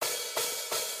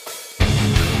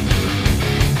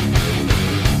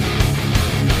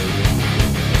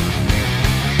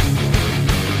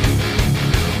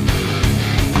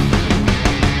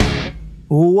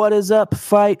What is up,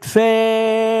 fight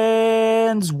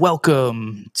fans?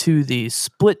 Welcome to the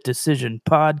Split Decision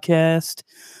Podcast.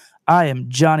 I am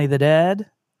Johnny the Dad.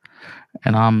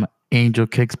 And I'm Angel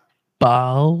Kicks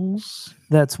Balls.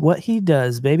 That's what he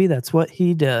does, baby. That's what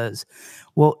he does.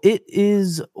 Well, it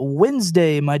is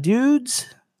Wednesday, my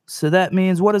dudes. So that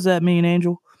means, what does that mean,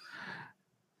 Angel?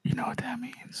 You know what that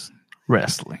means.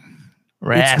 Wrestling.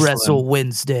 It's Wrestle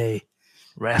Wednesday.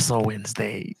 Wrestle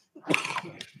Wednesday.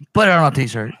 Put it on a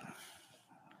t-shirt.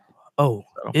 Oh,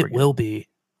 it will be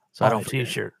So I on don't a forget.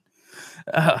 t-shirt.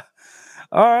 All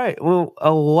right. Well,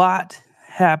 a lot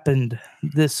happened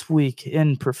this week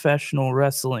in professional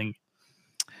wrestling.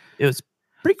 It was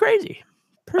pretty crazy.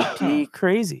 Pretty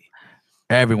crazy.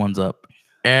 Everyone's up.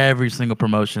 Every single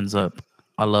promotion's up.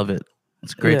 I love it.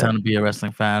 It's a great time to be a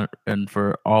wrestling fan. And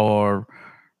for all our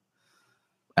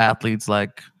athletes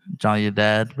like Johnny your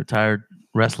Dad, retired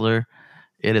wrestler,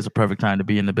 it is a perfect time to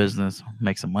be in the business,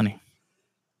 make some money.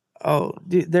 Oh,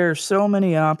 there are so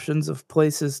many options of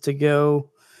places to go.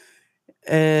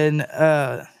 And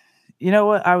you know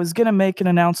what? I was gonna make an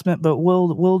announcement, but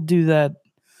we'll do that.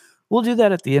 We'll do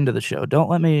that at the end of the show. Don't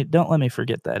let me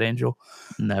forget that, Angel.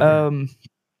 Never.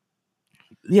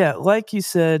 Yeah, like you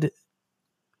said,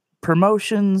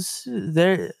 promotions,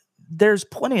 there's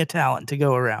plenty of talent to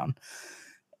go around.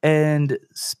 And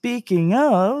speaking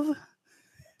of,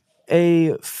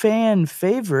 a fan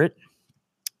favorite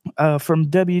from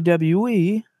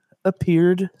WWE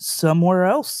appeared somewhere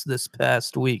else this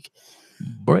past week.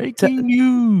 Breaking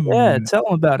news. Yeah, tell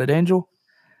them about it, Angel.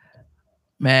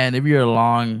 Man, if you're a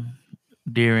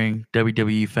long-dearing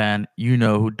WWE fan, you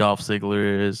know who Dolph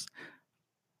Ziggler is.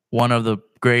 One of the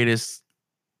greatest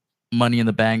Money in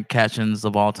the Bank cash-ins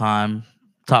of all time.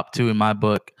 Top 2 in my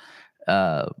book.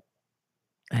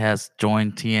 Has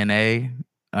joined TNA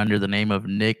under the name of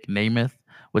Nick Nemeth,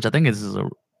 which I think is his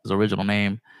original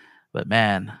name. But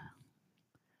man,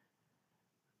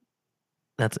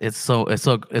 it's so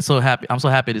happy. I'm so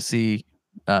happy to see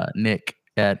Nick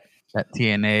at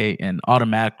TNA and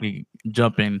automatically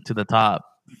jumping to the top,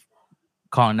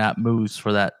 calling that moves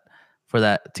for that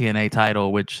TNA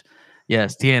title. Which,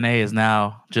 yes, TNA is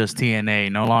now just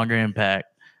TNA, no longer Impact.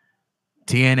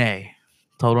 TNA,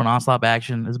 Total Nonstop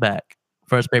Action, is back.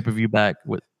 First pay-per-view back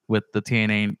with the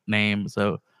TNA name.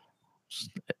 So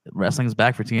wrestling's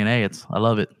back for TNA. I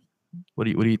love it. What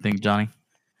do you think, Johnny?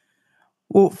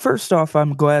 Well, first off,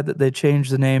 I'm glad that they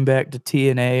changed the name back to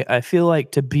TNA. I feel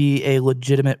like to be a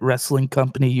legitimate wrestling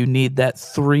company, you need that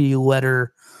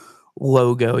 3-letter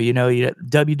logo. You know, you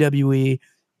WWE,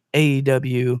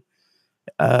 AEW.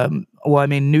 Well, I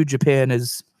mean, New Japan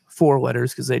is 4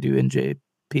 letters because they do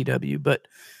NJPW, but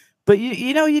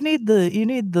you know, you need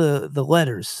the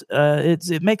letters.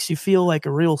 It makes you feel like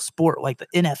a real sport, like the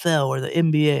NFL or the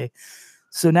NBA.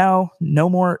 So now, no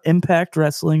more Impact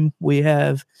Wrestling. We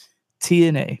have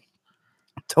TNA,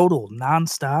 Total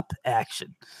Nonstop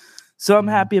Action. So I'm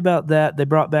happy about that. They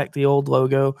brought back the old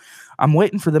logo. I'm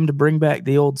waiting for them to bring back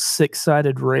the old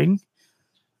 6-sided ring.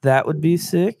 That would be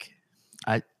sick.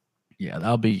 That's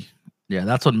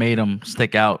what made them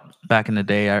stick out back in the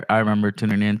day. I remember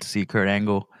tuning in to see Kurt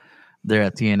Angle there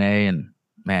at TNA, and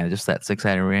man, just that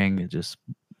 6-sided ring, it just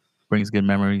brings good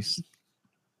memories.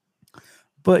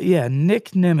 But yeah, Nick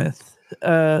Nemeth.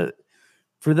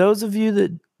 For those of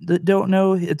you that don't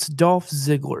know, it's Dolph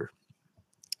Ziggler.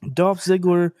 Dolph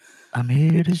Ziggler. I'm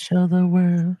here to show the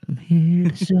world. I'm here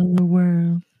to show the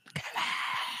world.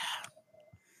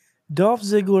 Dolph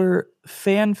Ziggler,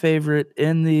 fan favorite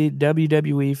in the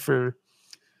WWE for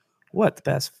what, the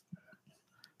past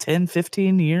 10,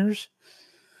 15 years?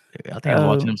 I think I was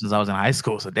watching him since I was in high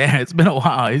school. So damn, it's been a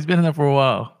while. He's been in there for a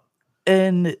while.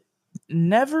 And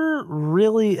never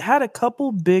really had a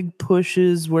couple big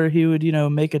pushes where he would,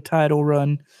 make a title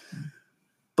run.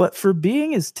 But for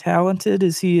being as talented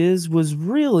as he is, was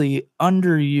really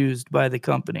underused by the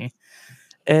company.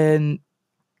 And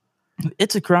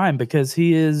it's a crime because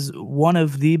he is one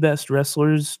of the best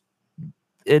wrestlers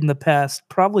in the past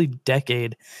probably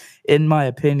decade, in my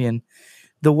opinion.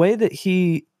 The way that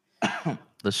he...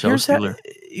 the show stealer.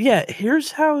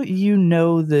 Here's how you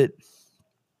know that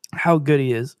how good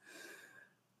he is.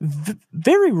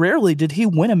 Very rarely did he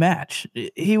win a match.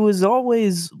 He was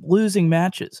always losing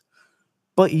matches.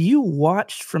 But you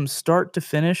watched from start to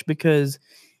finish because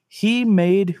he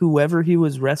made whoever he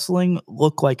was wrestling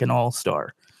look like an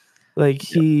all-star. Like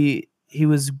he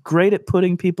was great at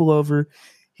putting people over.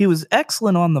 He was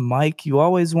excellent on the mic. You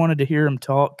always wanted to hear him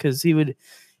talk because he would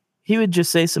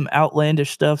just say some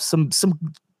outlandish stuff, some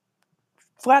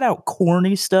flat out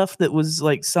corny stuff that was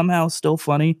like somehow still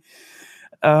funny.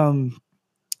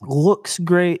 looks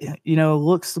great,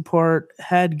 looks the part,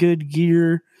 had good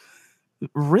gear,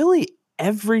 really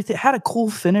everything, had a cool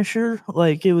finisher.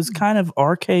 Like it was kind of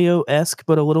RKO-esque,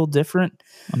 but a little different.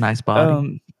 A nice body,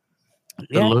 Um, the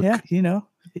yeah, look. He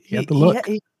he had the he look.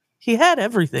 ha- he had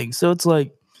everything. So it's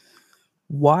like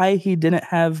why he didn't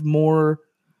have more.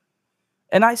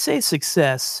 And I say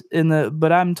success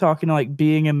but I'm talking like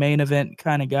being a main event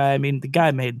kind of guy. I mean, the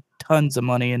guy made tons of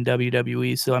money in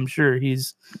WWE, so I'm sure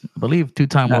he's I believe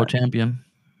two-time not. world champion.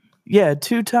 Yeah,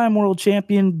 two-time world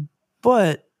champion,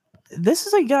 but this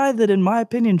is a guy that, in my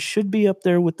opinion, should be up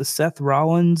there with the Seth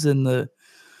Rollins and the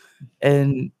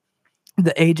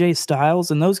AJ Styles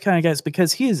and those kind of guys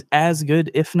because he is as good,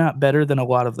 if not better, than a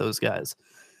lot of those guys.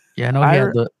 Yeah, I know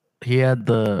I he had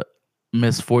the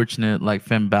misfortunate like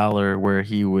Finn Balor where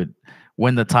he would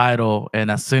win the title, and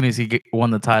as soon as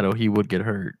won the title, he would get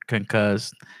hurt,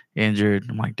 concussed, injured.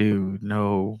 I'm like, dude,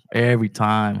 no, every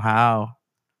time, how?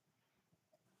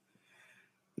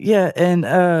 Yeah, and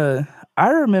I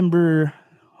remember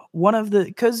one of the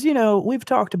because we've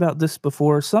talked about this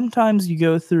before. Sometimes you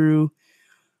go through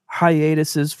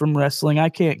hiatuses from wrestling. I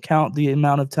can't count the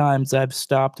amount of times I've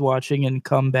stopped watching and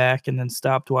come back and then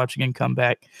stopped watching and come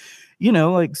back.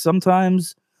 Like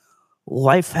sometimes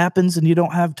life happens and you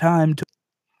don't have time to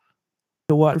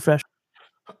watch professional,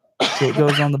 so it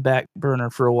goes on the back burner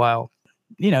for a while.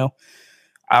 You know,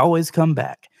 I always come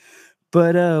back.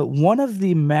 But one of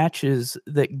the matches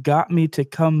that got me to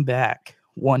come back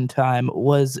one time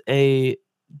was a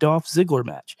Dolph Ziggler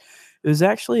match. It was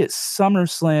actually at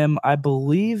SummerSlam. I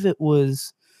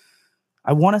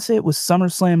want to say it was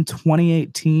SummerSlam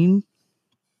 2018.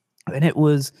 And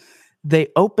they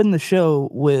opened the show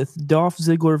with Dolph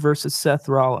Ziggler versus Seth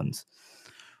Rollins.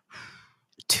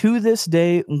 To this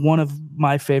day, one of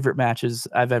my favorite matches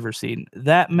I've ever seen.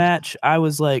 That match, I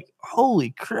was like,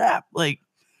 holy crap, like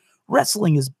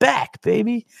wrestling is back,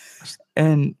 baby.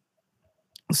 And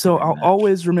so Great I'll match.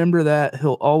 always remember that.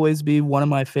 He'll always be one of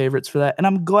my favorites for that. And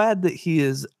I'm glad that he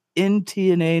is in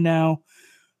TNA now,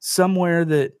 somewhere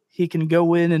that he can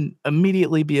go in and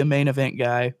immediately be a main event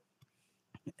guy.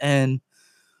 And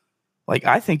like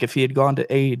I think if he had gone to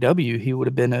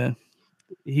AEW,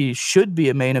 he should be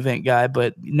a main event guy,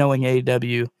 but knowing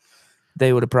AEW,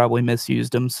 they would have probably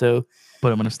misused him. So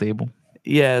Put him in a stable.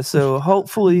 yeah, so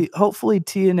hopefully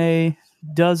TNA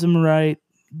does him right,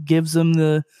 gives him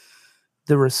the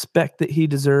respect that he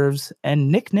deserves.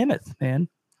 And Nick Nemeth, man.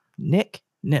 Nick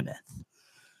Nemeth.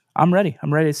 I'm ready.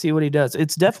 I'm ready to see what he does.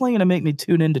 It's definitely gonna make me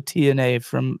tune into TNA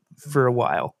for a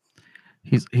while.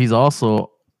 He's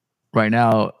also right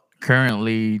now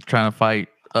currently trying to fight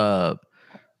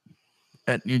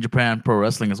at New Japan Pro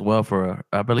Wrestling as well for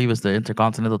I believe it's the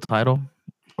Intercontinental title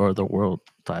or the World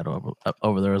title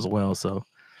over there as well. So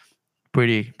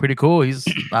pretty cool. He's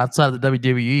outside of the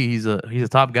WWE. He's a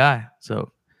top guy.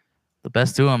 So the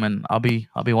best to him, and I'll be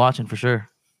watching for sure.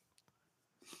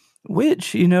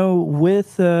 Which,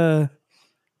 with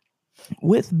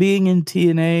being in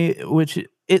TNA, which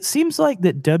it seems like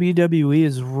that WWE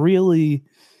is really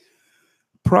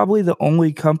probably the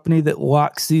only company that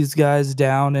locks these guys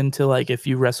down into like if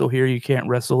you wrestle here, you can't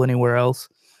wrestle anywhere else.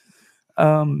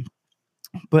 Um,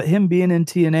 but him being in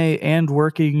TNA and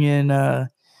working in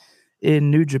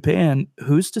New Japan,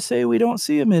 who's to say we don't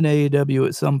see him in AEW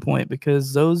at some point?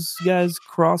 Because those guys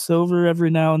cross over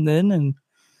every now and then, and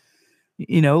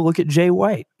look at Jay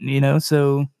White,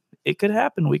 so it could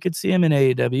happen. We could see him in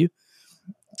AEW.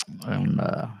 And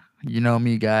you know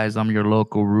me, guys. I'm your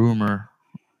local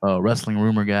wrestling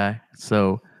rumor guy.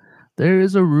 So there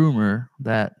is a rumor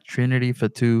that Trinity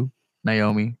Fatu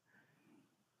Naomi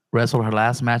wrestled her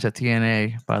last match at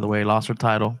TNA. By the way, lost her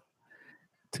title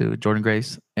to Jordan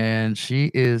Grace, and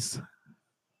she is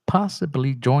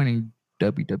possibly joining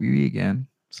WWE again.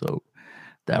 So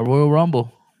that Royal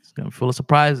Rumble is gonna be full of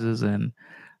surprises, and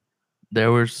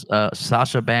there was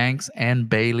Sasha Banks and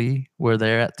Bailey were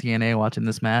there at TNA watching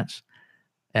this match,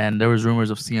 and there was rumors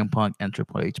of CM Punk and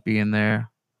Triple H being there.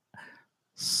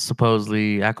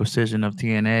 Supposedly acquisition of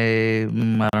TNA.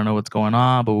 I don't know what's going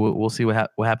on, but we'll see what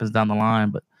happens down the line.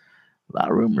 But a lot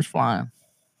of rumors flying.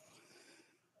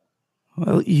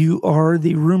 Well, you are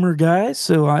the rumor guy,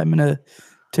 so I'm gonna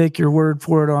take your word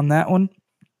for it on that one.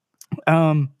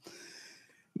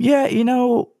 Yeah,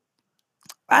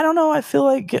 I don't know. I feel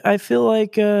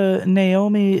like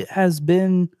Naomi has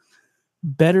been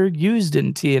better used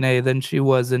in TNA than she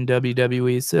was in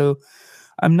WWE. So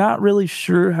I'm not really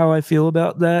sure how I feel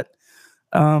about that.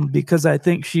 Because I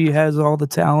think she has all the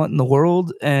talent in the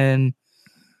world, and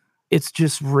it's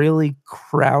just really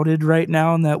crowded right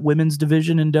now in that women's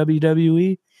division in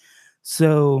WWE.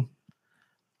 So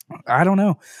I don't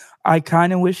know. I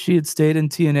kind of wish she had stayed in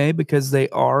TNA because they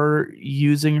are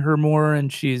using her more,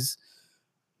 and she's,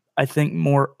 I think,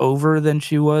 more over than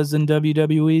she was in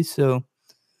WWE. So,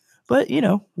 but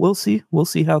we'll see. We'll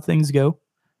see how things go.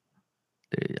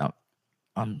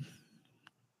 I'm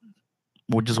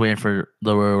we're just waiting for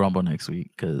the Royal Rumble next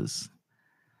week because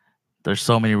there's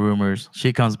so many rumors.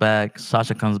 She comes back,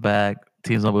 Sasha comes back,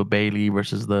 teams up with Bailey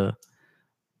versus the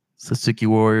Suzuki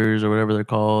Warriors or whatever they're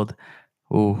called.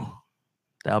 Oh,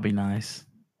 that'll be nice.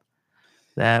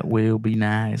 That will be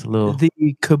nice. A little The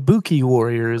Kabuki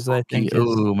Warriors, I think, is.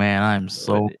 oh man, I'm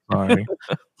so sorry.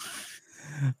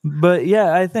 But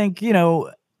yeah, I think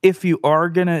if you are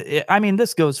gonna, I mean,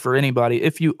 this goes for anybody.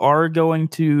 If you are going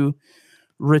to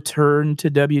return to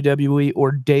WWE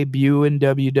or debut in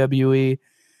WWE,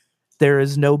 there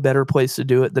is no better place to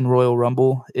do it than Royal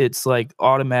Rumble. It's like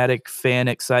automatic fan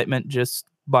excitement just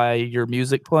by your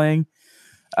music playing.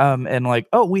 And like,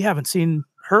 oh, we haven't seen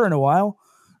her in a while.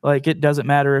 Like, it doesn't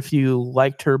matter if you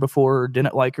liked her before or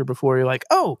didn't like her before. You're like,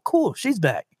 oh, cool, she's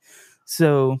back.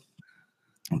 So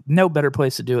no better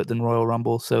place to do it than Royal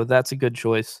Rumble. So that's a good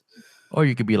choice. Or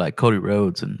you could be like Cody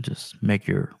Rhodes and just make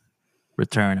your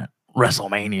return at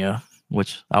WrestleMania,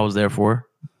 which I was there for.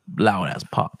 Loud as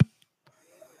pop.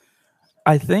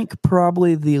 I think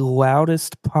probably the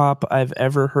loudest pop I've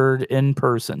ever heard in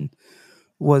person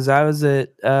was I was at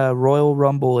Royal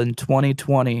Rumble in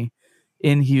 2020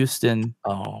 in Houston,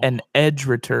 and Edge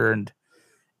returned.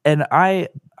 And I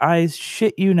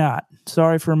shit you not,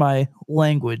 sorry for my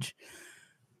language,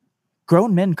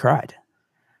 grown men cried.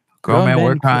 Grown men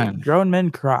were crying. Grown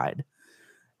men cried.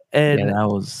 And yeah, that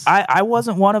was I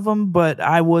wasn't one of them, but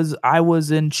I was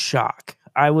in shock.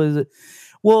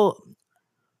 Well,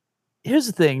 here's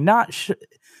the thing,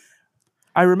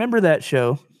 I remember that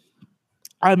show.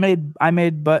 I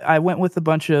went with a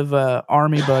bunch of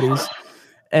army buddies,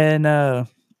 and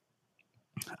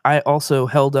I also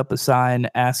held up a sign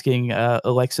asking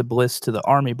Alexa Bliss to the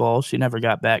Army Ball. She never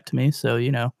got back to me, so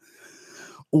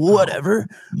whatever.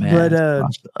 Man,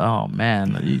 but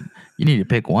man, you need to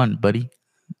pick one, buddy.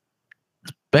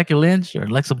 Becky Lynch or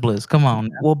Alexa Bliss? Come on.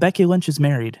 Well, Becky Lynch is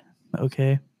married.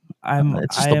 Okay,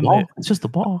 It's just the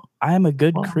ball. I am a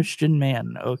good Christian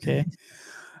man. Okay.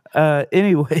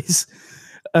 Anyways,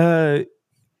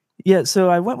 yeah. So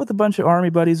I went with a bunch of army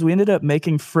buddies. We ended up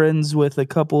making friends with a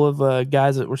couple of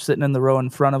guys that were sitting in the row in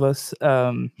front of us.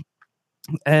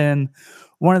 And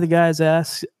one of the guys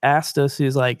asked us,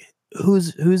 he's like,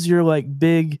 "Who's your like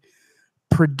big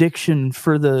prediction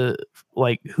for the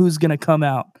who's gonna come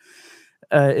out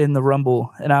in the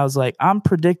Rumble?" And I was like, "I'm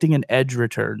predicting an Edge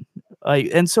return."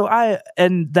 And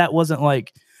that wasn't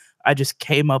like I just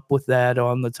came up with that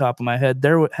on the top of my head.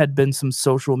 There had been some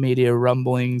social media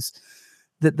rumblings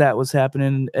that was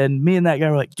happening, and me and that guy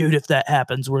were like, "Dude, if that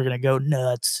happens, we're gonna go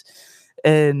nuts."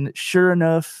 And sure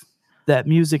enough, that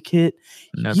music hit.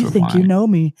 You think you know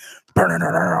me?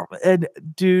 And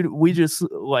dude, we just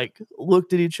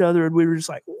looked at each other and we were just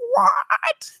like,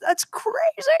 "What? That's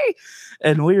crazy!"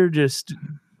 And we were just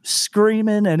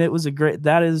screaming, and it was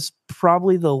that is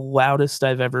probably the loudest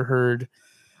I've ever heard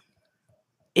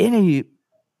any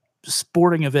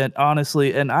sporting event,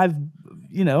 honestly. And I've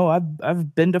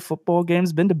been to football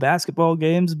games, been to basketball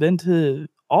games, been to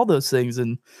all those things,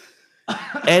 and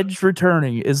Edge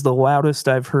returning is the loudest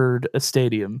I've heard a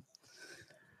stadium.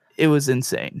 It was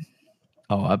insane.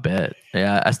 Oh, I bet.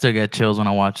 Yeah, I still get chills when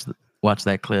I watch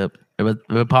that clip. If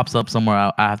it pops up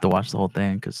somewhere, I have to watch the whole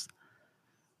thing because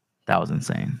that was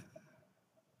insane.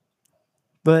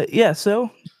 But yeah,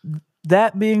 so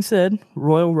that being said,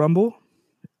 Royal Rumble,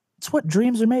 it's what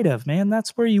dreams are made of, man.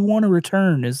 That's where you want to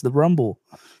return, is the Rumble.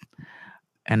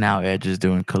 And now Edge is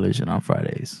doing Collision on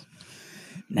Fridays.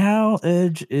 Now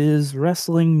Edge is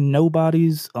wrestling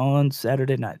nobodies on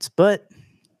Saturday nights, but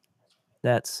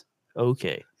that's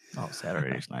okay. Oh,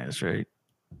 Saturday night, that's right.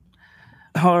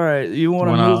 All right, you want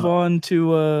to move on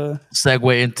to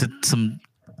segue into some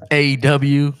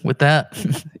AEW with that?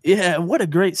 Yeah, what a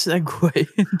great segue.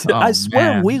 I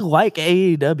swear we like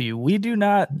AEW. We do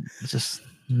not. It's just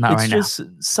not right now. It's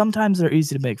just sometimes they're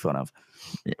easy to make fun of.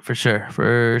 Yeah, for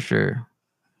sure.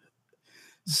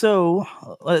 So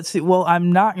let's see. Well,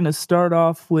 I'm not going to start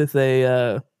off with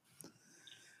I'm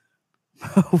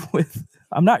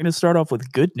not going to start off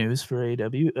with good news for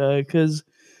AEW because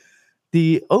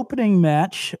the opening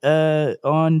match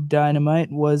on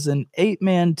Dynamite was an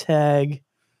 8-man tag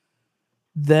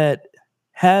that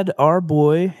had our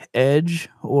boy Edge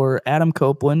or Adam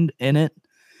Copeland in it.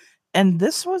 And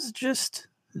this was just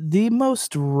the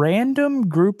most random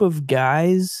group of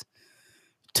guys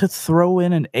to throw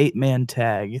in an 8-man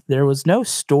tag. There was no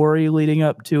story leading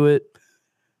up to it.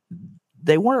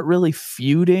 they weren't really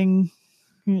feuding,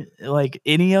 like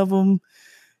any of them.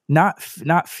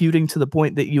 Not feuding to the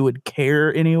point that you would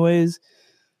care, anyways.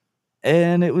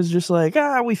 And it was just like,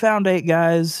 we found 8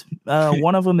 guys.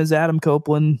 One of them is Adam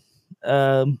Copeland.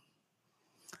 Um,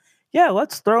 yeah,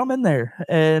 let's throw him in there.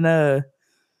 And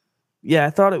yeah, I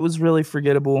thought it was really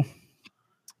forgettable.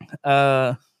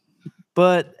 But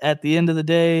at the end of the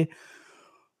day,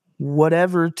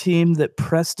 whatever team that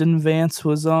Preston Vance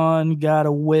was on got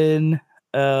a win.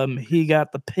 He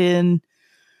got the pin,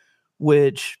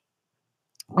 which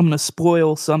I'm gonna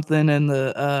spoil something in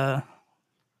the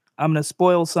I'm gonna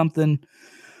spoil something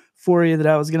for you that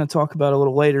I was gonna talk about a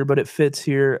little later, but it fits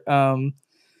here.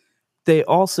 They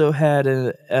also had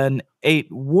an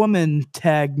 8-woman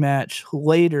tag match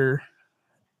later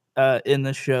in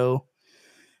the show,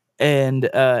 and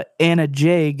Anna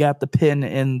Jay got the pin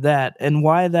in that. And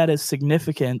why that is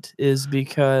significant is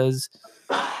because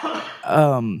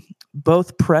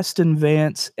both Preston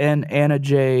Vance and Anna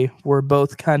Jay were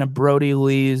both kind of Brody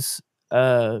Lee's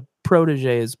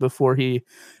proteges before he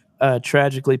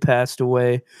tragically passed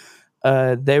away.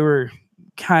 They were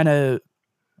kind of,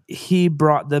 he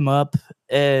brought them up,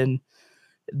 and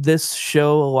this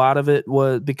show, a lot of it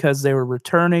was because they were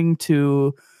returning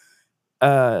to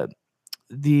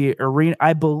the arena.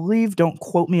 I believe, don't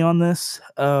quote me on this.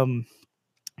 Like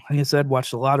I said,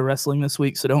 watched a lot of wrestling this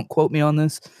week, so don't quote me on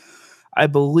this. I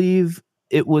believe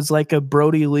it was like a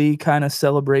Brody Lee kind of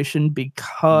celebration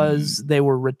because they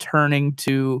were returning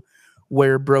to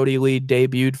where Brody Lee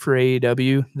debuted for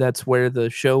AEW. That's where the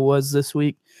show was this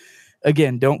week.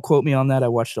 Again, don't quote me on that. I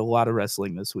watched a lot of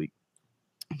wrestling this week.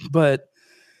 But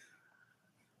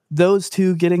those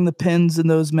two getting the pins in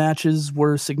those matches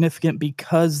were significant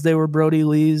because they were Brody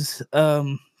Lee's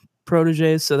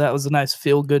proteges, so that was a nice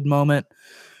feel-good moment.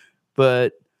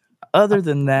 But other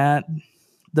than that,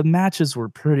 the matches were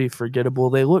pretty forgettable.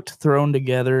 They looked thrown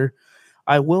together.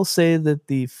 I will say that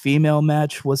the female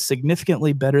match was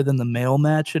significantly better than the male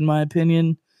match, in my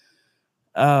opinion.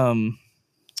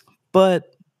 But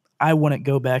I wouldn't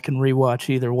go back and rewatch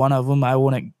either one of them. I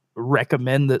wouldn't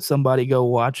recommend that somebody go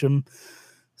watch them.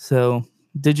 So,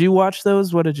 did you watch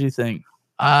those? What did you think?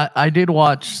 I did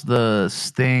watch the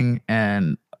Sting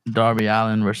and Darby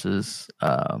Allin versus.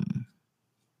 Oh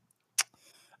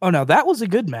no, that was a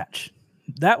good match.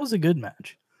 That was a good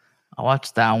match. I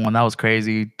watched that one. That was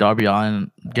crazy. Darby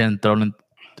Allin getting thrown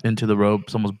into the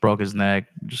ropes, almost broke his neck.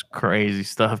 Just crazy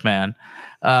stuff, man.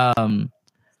 Yeah,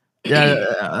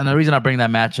 and the reason I bring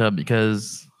that match up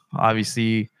because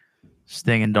obviously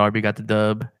Sting and Darby got the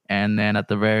dub, and then at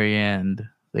the very end,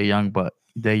 the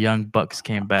Young Bucks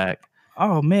came back.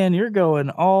 Oh man, you're going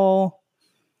all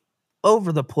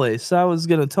over the place. I was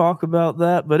gonna talk about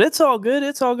that, but it's all good.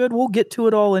 It's all good. We'll get to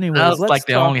it all anyways. That was like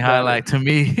the only highlight to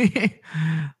me.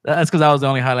 That's because that was the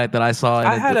only highlight that I saw. And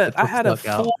I had a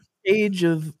full page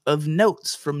of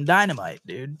notes from Dynamite,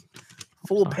 dude.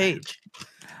 Full page.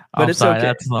 But I'm sorry. okay.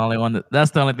 That's the only one.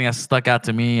 That's the only thing that stuck out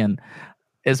to me, and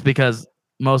it's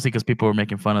mostly because people were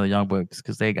making fun of the Young Bucks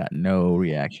because they got no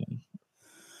reaction.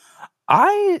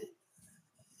 I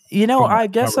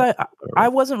guess I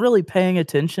wasn't really paying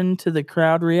attention to the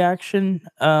crowd reaction,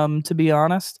 to be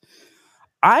honest.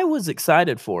 I was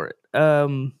excited for it.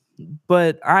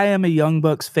 But I am a Young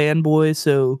Bucks fanboy,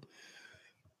 so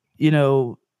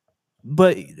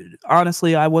but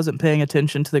honestly, I wasn't paying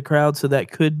attention to the crowd, so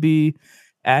that could be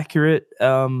accurate.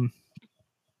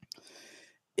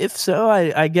 If so,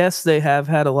 I guess they have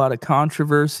had a lot of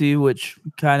controversy, which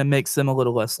kind of makes them a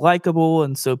little less likable,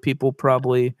 and so people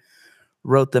probably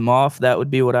wrote them off. That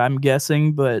would be what I'm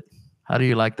guessing. But how do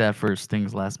you like that for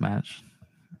Sting's last match?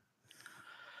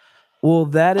 Well,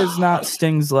 that is not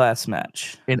Sting's last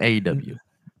match in AEW.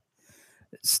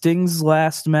 Sting's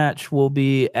last match will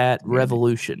be at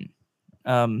Revolution.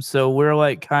 So we're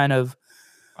like kind of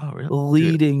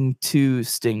leading to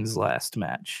Sting's last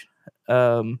match.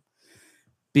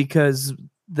 Because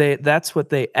that's what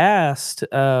they asked.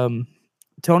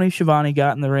 Tony Schiavone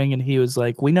got in the ring and he was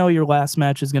like, "We know your last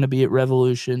match is going to be at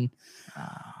Revolution.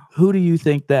 Who do you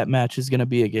think that match is going to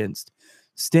be against?"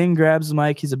 Sting grabs the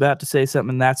mic. He's about to say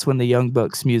something, and that's when the Young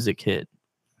Bucks music hit.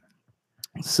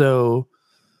 So,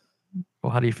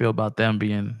 well, how do you feel about them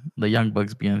being the Young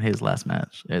Bucks being his last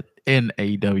match in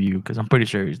AEW? Because I'm pretty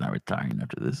sure he's not retiring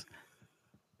after this.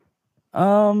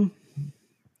 I'm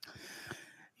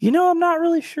not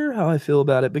really sure how I feel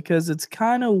about it because it's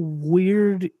kind of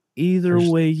weird either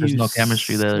way. There's no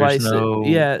chemistry there. There's no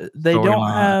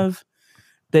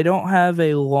they don't have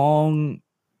a long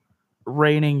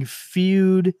reigning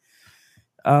feud.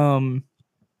 I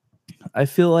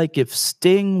feel like if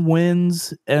Sting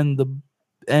wins and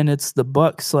and it's the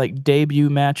Bucks like debut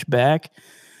match back.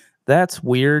 That's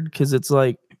weird because it's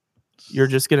like you're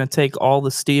just gonna take all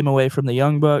the steam away from the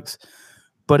Young Bucks.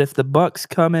 But if the Bucks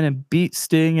come in and beat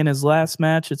Sting in his last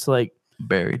match, it's like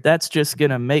Buried. that's just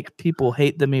gonna make people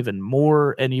hate them even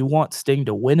more. And you want Sting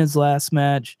to win his last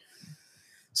match.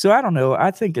 So I don't know.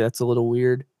 I think that's a little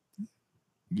weird.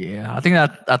 Yeah, I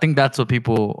think that's what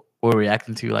people were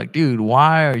reacting to. Like, dude,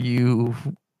 why you?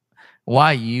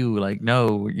 Like,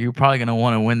 no, you're probably gonna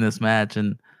want to win this match,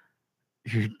 and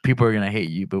people are gonna hate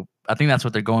you. But I think that's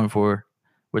what they're going for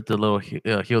with the little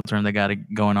heel turn they got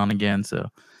going on again. So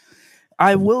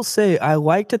I will say I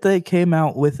liked that they came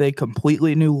out with a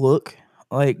completely new look.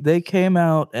 Like they came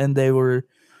out and they were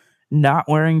not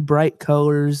wearing bright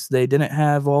colors. They didn't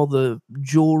have all the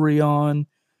jewelry on.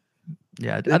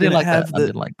 yeah, They I did didn't like that. have I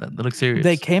did like that. They look serious.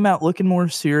 They came out looking more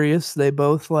serious. They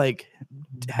both like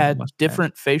had Mustache.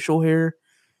 different facial hair.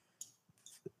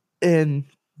 And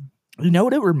you know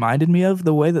what it reminded me of?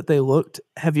 The way that they looked.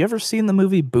 Have you ever seen the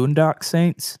movie Boondock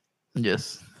Saints?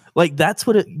 Yes. Like that's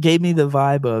what it gave me the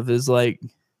vibe of, is like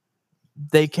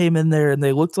they came in there and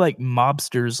they looked like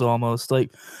mobsters almost.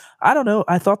 Like, I don't know.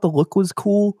 I thought the look was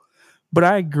cool, but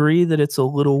I agree that it's a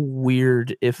little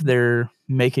weird if they're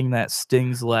making that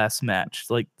Sting's last match.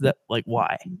 Like that, like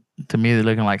why? To me, they're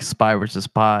looking like spy versus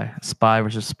spy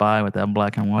with that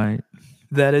black and white.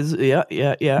 That is, yeah.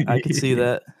 I could see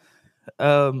that.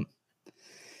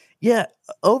 Yeah.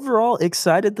 Overall,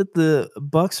 excited that the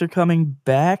Bucks are coming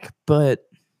back, but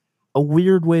a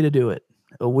weird way to do it.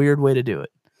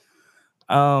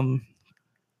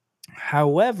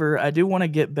 However, I do want to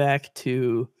get back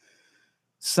to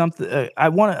something. I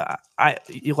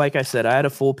like I said, I had a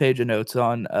full page of notes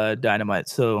on Dynamite.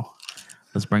 So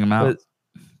let's bring them out.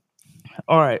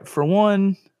 All right. For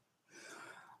one,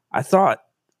 I thought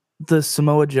the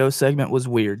Samoa Joe segment was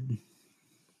weird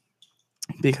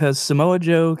because Samoa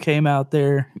Joe came out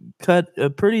there, cut a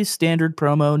pretty standard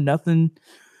promo, nothing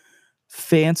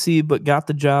fancy, but got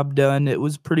the job done. It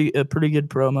was a pretty good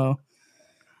promo.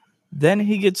 Then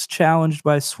he gets challenged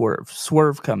by Swerve.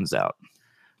 Swerve comes out.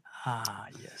 Ah,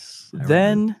 yes.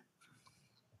 Then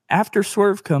after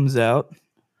Swerve comes out,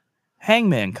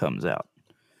 Hangman comes out.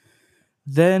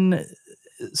 Then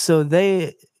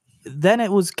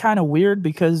it was kind of weird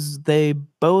because they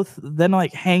both then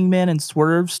like Hangman and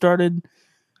Swerve started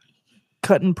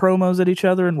cutting promos at each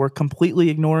other and were completely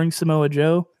ignoring Samoa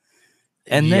Joe.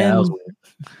 And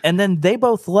then they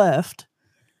both left,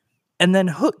 and then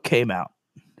Hook came out.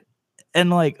 And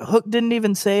like Hook didn't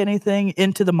even say anything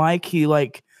into the mic. He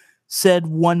like said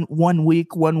one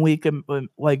week,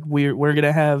 like we're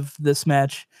gonna have this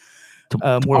match.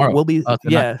 We'll be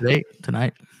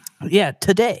tonight. Yeah,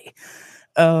 today.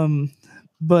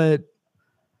 But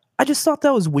I just thought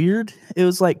that was weird. It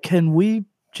was like, can we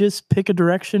just pick a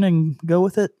direction and go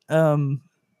with it?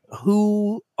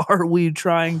 Who are we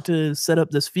trying to set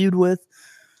up this feud with?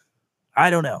 I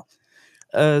don't know.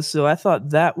 So I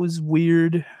thought that was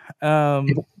weird.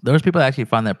 Those people actually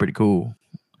find that pretty cool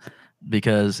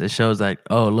because it shows like,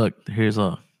 oh look, there's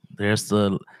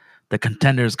the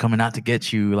contenders coming out to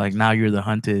get you. Like now you're the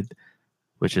hunted,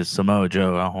 which is Samoa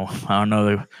Joe. I don't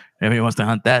know if he wants to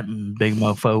hunt that big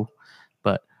mofo,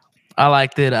 but I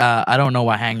liked it. I don't know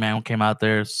why Hangman came out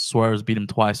there. Swerve's beat him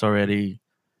twice already.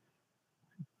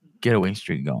 Get a win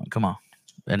streak going. Come on.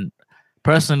 And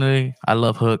personally, I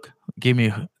love Hook.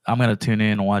 I'm gonna tune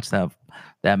in and watch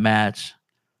that match.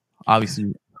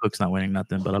 Obviously, Hook's not winning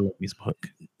nothing, but I love me some Hook.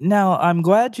 Now, I'm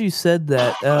glad you said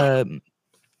that.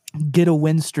 Get a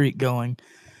win streak going,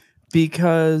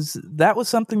 because that was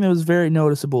something that was very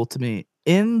noticeable to me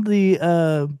in the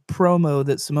promo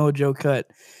that Samoa Joe cut.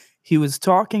 He was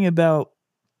talking about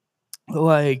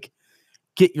like,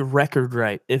 get your record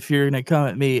right if you're going to come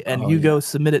at me, and go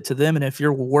submit it to them. And if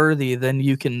you're worthy, then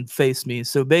you can face me.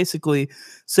 So basically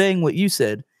saying what you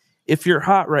said, if you're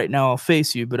hot right now, I'll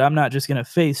face you, but I'm not just going to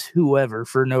face whoever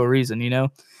for no reason, you know?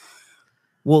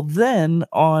 Well, then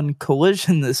on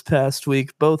Collision this past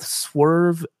week, both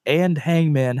Swerve and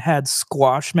Hangman had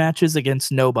squash matches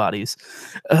against nobodies,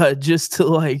 just to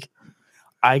like,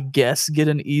 I guess, get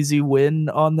an easy win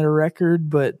on their record.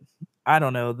 But I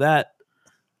don't know that.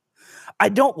 I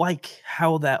don't like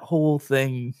how that whole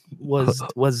thing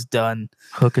was done.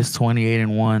 Hook is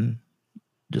 28-1.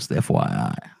 Just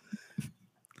FYI.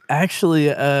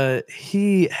 Actually,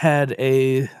 he had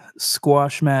a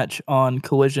squash match on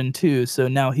Collision too, so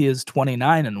now he is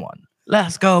 29-1.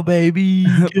 Let's go, baby!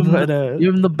 Give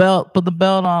him the belt. Put the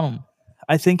belt on him.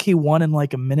 I think he won in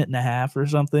like a minute and a half or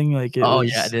something. Like,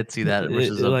 I did see that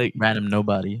versus a random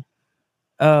nobody.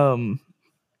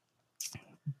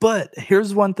 But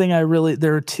here's one thing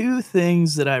there are two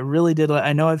things that I really did.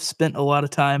 I know I've spent a lot of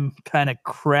time kind of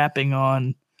crapping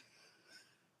on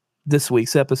this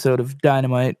week's episode of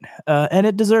Dynamite, and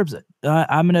it deserves it.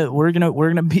 We're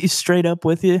gonna be straight up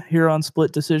with you here on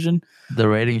Split Decision. The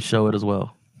ratings show it as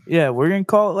well. Yeah, we're gonna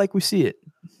call it like we see it.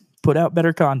 Put out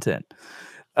better content.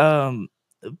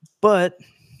 But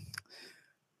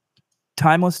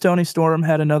Timeless Tony Storm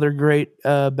had another great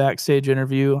backstage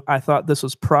interview. I thought this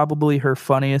was probably her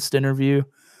funniest interview,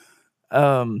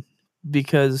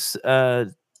 because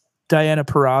Diana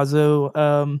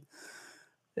Perrazzo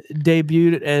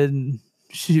debuted and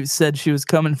she said she was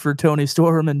coming for Tony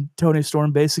Storm, and Tony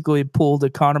Storm basically pulled a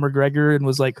Conor McGregor and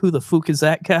was like, "Who the fuck is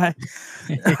that guy?"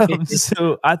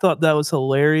 So I thought that was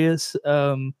hilarious.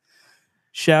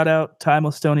 Shout out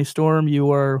Timeless Tony Storm.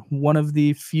 You are one of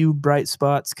the few bright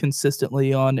spots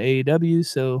consistently on AEW,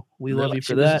 so we love you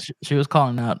for that. She was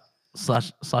calling out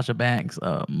Sasha Banks,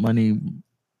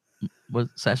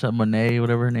 Sasha Monet,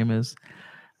 whatever her name is,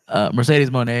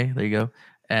 Mercedes Monet. There you go.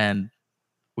 And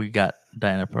we got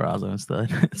Diana Perrazzo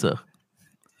instead. So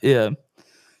yeah,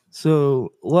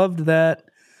 so loved that.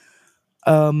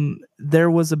 There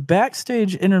was a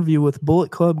backstage interview with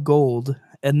Bullet Club Gold,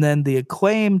 and then the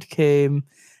Acclaimed came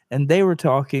and they were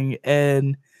talking.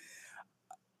 And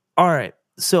all right,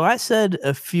 so I said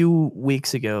a few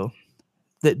weeks ago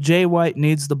that Jay White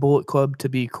needs the Bullet Club to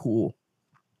be cool.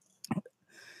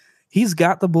 He's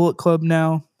got the Bullet Club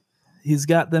now. He's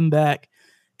got them back,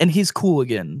 and he's cool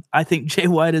again. I think Jay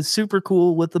White is super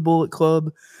cool with the Bullet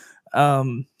Club.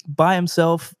 By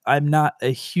himself, I'm not a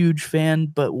huge fan,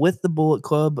 but with the Bullet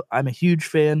Club, I'm a huge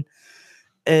fan.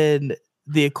 And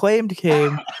the Acclaimed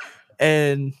came,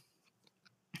 and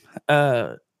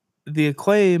the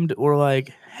Acclaimed were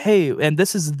like, "Hey," and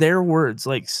this is their words,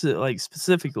 like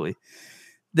specifically,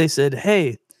 they said,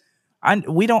 "Hey,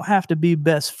 we don't have to be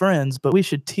best friends, but we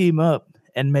should team up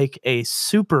and make a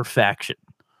super faction."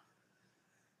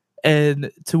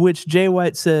 And to which Jay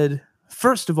White said,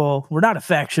 "First of all, we're not a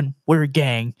faction, we're a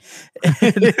gang,"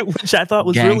 which I thought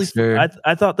was Gangster. really.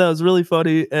 I thought that was really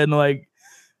funny,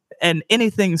 and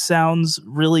anything sounds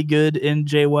really good in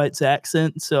Jay White's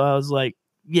accent. So I was like,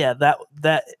 yeah,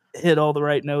 that hit all the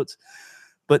right notes.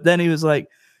 But then he was like,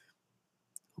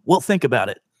 "Well, think about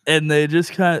it," and they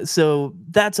just kind of. So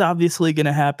that's obviously going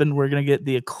to happen. We're going to get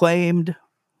the Acclaimed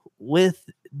with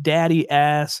Daddy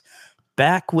Ass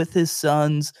back with his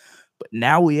sons. But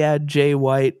now we add Jay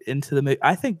White into the mix.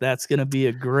 I think that's going to be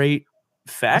a great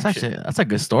faction. That's a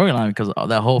good storyline because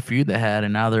that whole feud they had,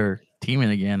 and now they're teaming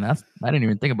again. I didn't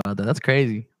even think about that. That's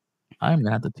crazy. I'm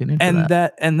gonna have to tune into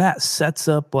that. And that sets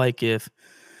up like if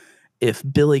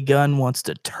Billy Gunn wants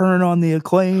to turn on the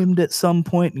Acclaimed at some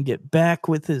point and get back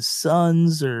with his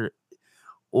sons,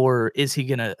 or is he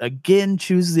gonna again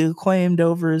choose the Acclaimed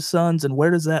over his sons? And where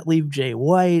does that leave Jay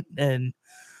White? And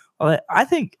I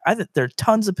think there are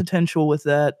tons of potential with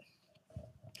that.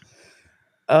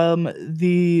 All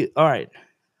right.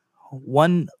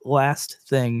 One last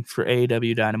thing for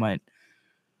AEW Dynamite.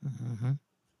 Mm-hmm.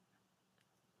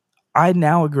 I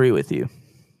now agree with you.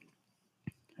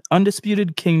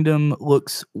 Undisputed Kingdom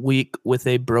looks weak with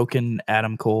a broken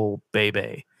Adam Cole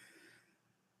baby.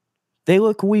 They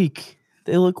look weak.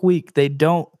 They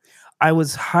don't. I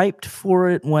was hyped for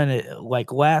it when it,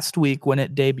 like last week when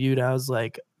it debuted. I was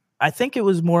like, I think it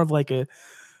was more of like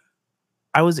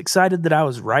I was excited that I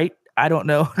was right. I don't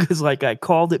know, because like I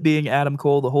called it being Adam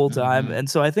Cole the whole time, and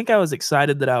so I think I was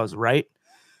excited that I was right.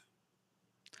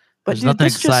 But there's nothing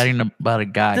exciting about a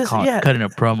guy cutting a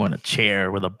promo in a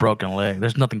chair with a broken leg.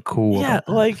 There's nothing cool. Yeah, about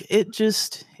that. like it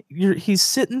just he's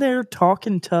sitting there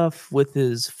talking tough with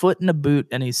his foot in a boot,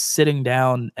 and he's sitting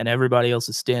down, and everybody else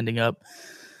is standing up.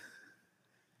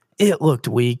 It looked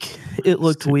weak.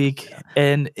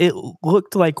 And it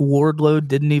looked like Wardlow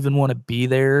didn't even want to be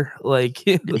there. Like,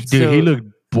 dude, he looked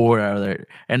bored out of there.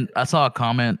 And I saw a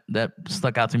comment that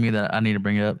stuck out to me that I need to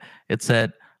bring up. It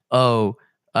said, Wardlow's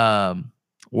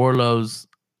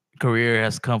career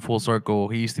has come full circle.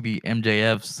 He used to be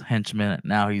MJF's henchman.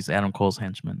 Now he's Adam Cole's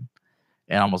henchman.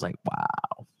 And I was like,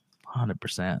 wow,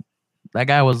 100%. That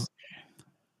guy was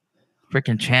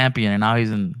freaking champion, and now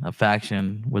he's in a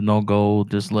faction with no goal,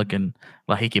 just looking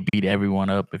like he could beat everyone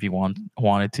up if he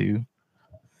wanted to.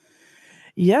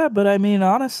 Yeah, but I mean,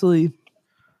 honestly,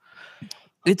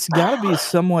 it's got to be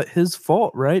somewhat his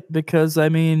fault, right? Because I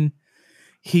mean,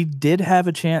 he did have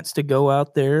a chance to go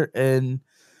out there and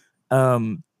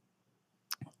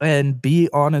be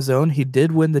on his own. He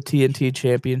did win the TNT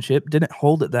championship. Didn't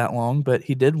hold it that long, but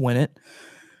he did win it.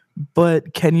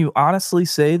 But can you honestly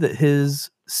say that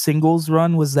his singles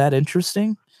run was that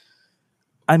interesting?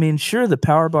 I mean, sure, the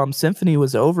Powerbomb Symphony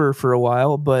was over for a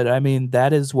while, but I mean,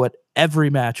 that is what every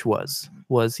match was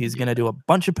he's going to do a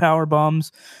bunch of power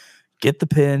bombs, get the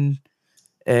pin,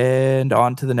 and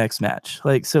on to the next match.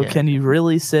 Like, so can you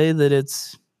really say that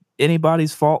it's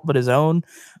anybody's fault but his own?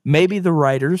 Maybe the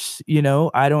writers, you know,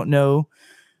 I don't know.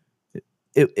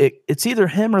 It's either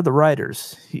him or the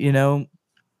writers, you know,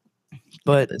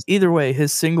 but either way,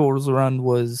 his singles run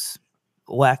was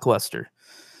lackluster.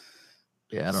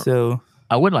 Yeah, so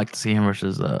I would like to see him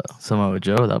versus Samoa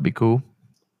Joe. That'd be cool.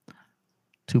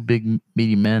 Two big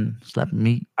meaty men slapping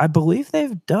meat. I believe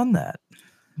they've done that.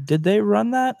 Did they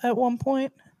run that at one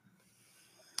point?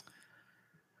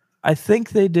 I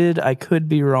think they did. I could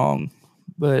be wrong,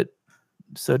 but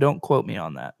so don't quote me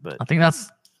on that. But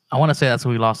I want to say that's who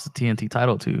we lost the TNT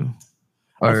title to.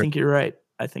 I think you're right.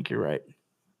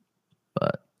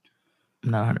 But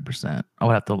not 100%. I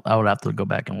would have to go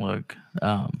back and look.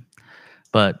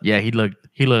 But yeah, he looked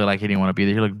like he didn't want to be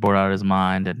there. He looked bored out of his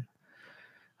mind. And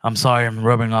I'm sorry, I'm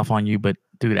rubbing off on you, but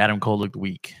dude, Adam Cole looked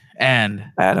weak. And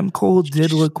Adam Cole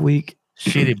did look weak.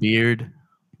 Shitty beard,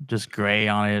 just gray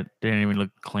on it. Didn't even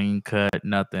look clean cut.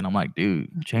 Nothing. I'm like,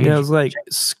 dude, change. Yeah, it was like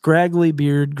scraggly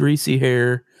beard, greasy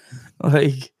hair,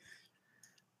 like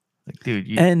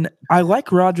dude. And I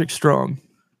like Roderick Strong,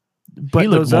 but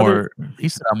he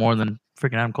stood out more than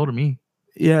freaking Adam Cole to me.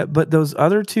 Yeah, but those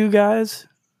other two guys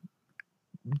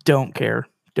don't care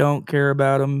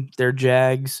about them. They're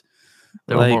Jags.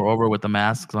 They were more over with the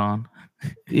masks on.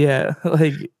 Yeah,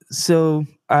 like, so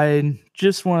I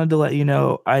just wanted to let you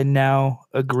know I now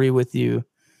agree with you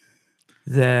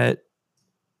that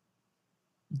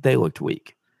they looked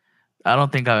weak. I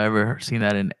don't think I've ever seen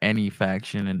that in any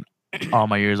faction in all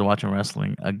my years of watching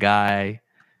wrestling. A guy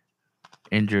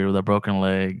injured with a broken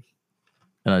leg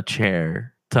in a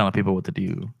chair telling people what to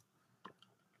do.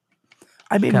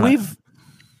 I mean,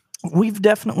 we've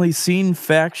definitely seen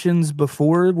factions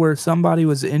before where somebody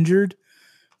was injured,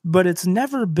 but it's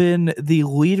never been the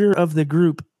leader of the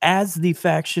group as the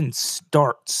faction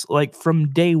starts. Like, from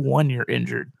day one, you're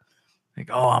injured. Like,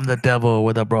 oh, I'm the devil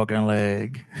with a broken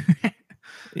leg.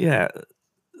 Yeah.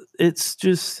 It's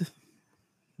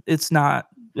not,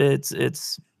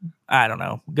 I don't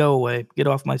know. Go away. Get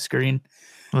off my screen.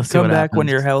 Come back when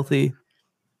you're healthy.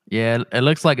 Yeah, it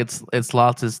looks like it's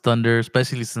lost its thunder,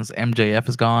 especially since MJF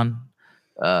is gone.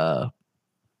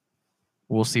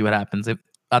 We'll see what happens.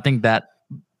 I think that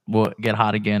will get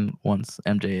hot again once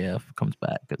MJF comes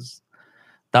back, because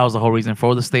that was the whole reason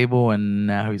for the stable, and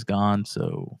now he's gone,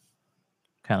 so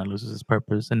kind of loses his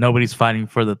purpose, and nobody's fighting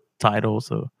for the title.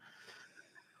 So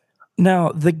now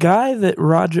the guy that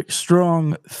Roderick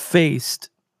Strong faced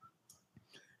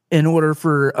in order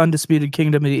for Undisputed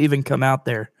Kingdom to even come out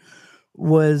there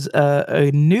was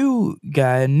a new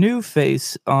guy, a new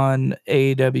face on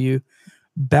AEW,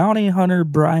 Bounty Hunter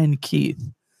Brian Keith.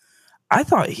 I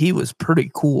thought he was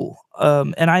pretty cool.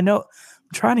 And I know I'm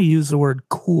trying to use the word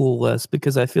cool less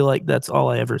because I feel like that's all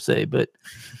I ever say, but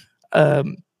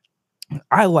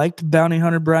I liked Bounty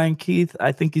Hunter Brian Keith.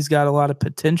 I think he's got a lot of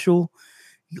potential.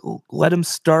 Let him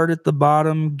start at the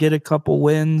bottom, get a couple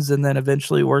wins, and then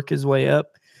eventually work his way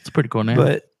up. It's a pretty cool name.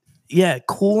 But yeah,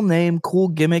 cool name, cool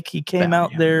gimmick. He came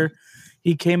out there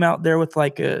with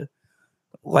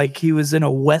like he was in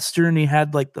a Western. He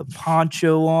had like the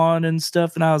poncho on and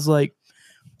stuff. And I was like,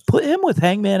 put him with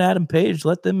Hangman Adam Page.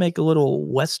 Let them make a little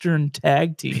Western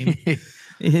tag team.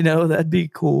 You know, that'd be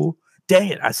cool. Dang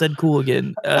it, I said cool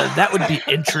again. That would be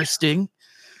interesting.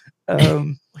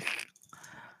 All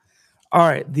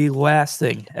right, the last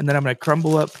thing, and then I'm going to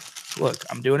crumble up. Look,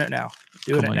 I'm doing it now.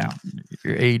 Your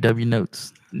AEW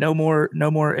notes. No more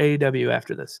AEW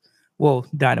after this. Well,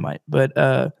 Dynamite. But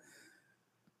I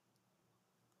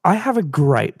have a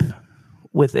gripe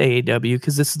with AEW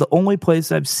because this is the only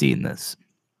place I've seen this.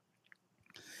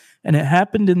 And it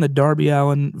happened in the Darby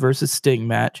Allin versus Sting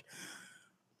match.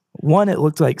 One, it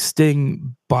looked like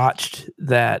Sting botched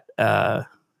that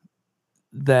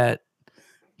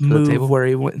move where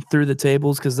he went through the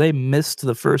tables because they missed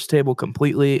the first table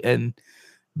completely and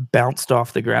bounced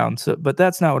off the ground. So, but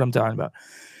that's not what I'm talking about.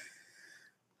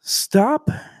 Stop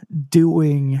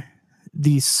doing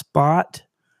the spot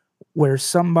where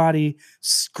somebody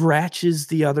scratches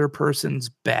the other person's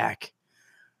back.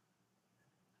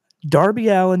 Darby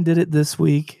Allin did it this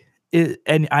week.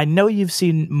 And I know you've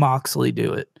seen Moxley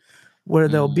do it, where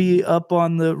they'll be up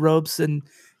on the ropes and,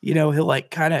 you know, he'll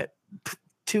like kind of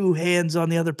two hands on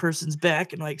the other person's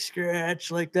back and like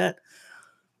scratch like that.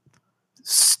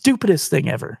 Stupidest thing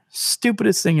ever.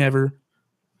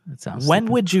 When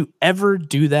would you ever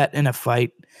do that in a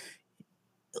fight?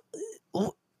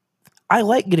 I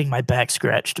like getting my back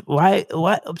scratched. Why?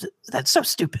 That's so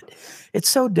stupid. It's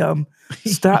so dumb.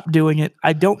 Stop doing it.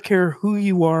 I don't care who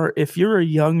you are. If you're a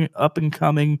young, up and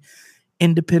coming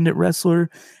independent wrestler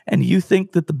and you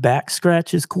think that the back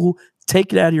scratch is cool,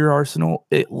 take it out of your arsenal.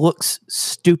 It looks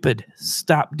stupid.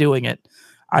 Stop doing it.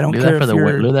 I don't care if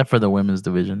you're. Leave that for the women's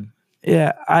division.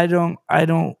 Yeah, I don't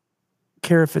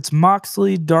care if it's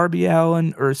Moxley, Darby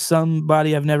Allin, or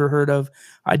somebody I've never heard of.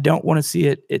 I don't want to see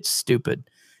it. It's stupid.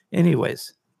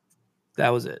 Anyways, that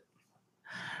was it.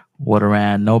 What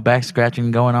around? No back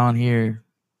scratching going on here.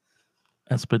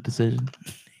 A split decision.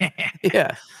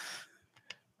 Yeah.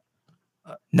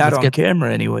 Not on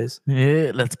camera, anyways.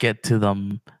 Yeah, let's get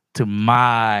to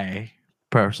my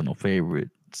personal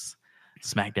favorites,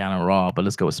 SmackDown and Raw. But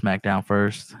let's go with SmackDown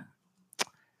first.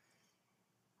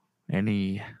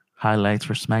 Any highlights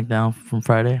for SmackDown from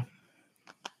Friday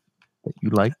that you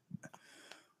like?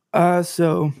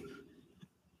 So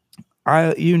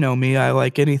you know me, I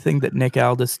like anything that Nick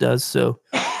Aldis does. So,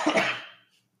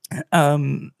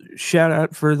 shout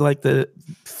out for like the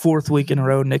 4th week in a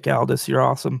row, Nick Aldis, you're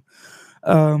awesome.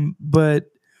 But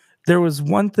there was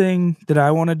one thing that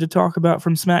I wanted to talk about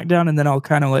from SmackDown, and then I'll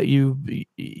kind of let you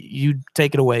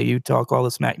take it away. You talk all the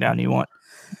SmackDown you want.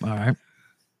 All right.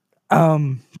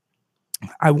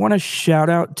 I want to shout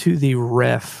out to the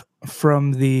ref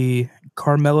from the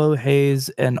Carmelo Hayes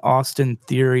and Austin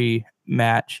Theory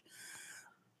match.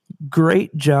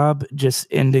 Great job just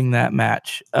ending that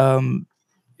match.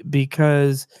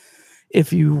 Because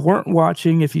if you weren't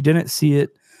watching, if you didn't see it,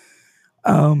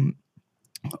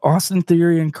 Austin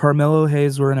Theory and Carmelo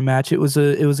Hayes were in a match. It was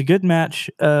a good match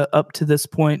up to this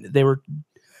point. They were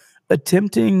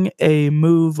attempting a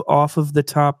move off of the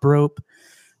top rope.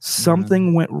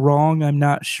 Something went wrong. I'm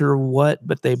not sure what,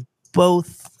 but they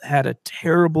both had a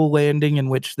terrible landing in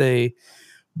which they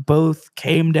both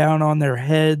came down on their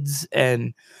heads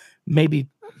and maybe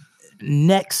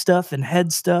neck stuff and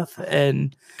head stuff.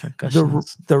 And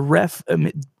the ref, I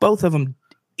mean, both of them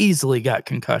easily got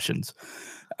concussions.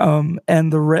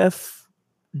 And the ref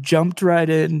jumped right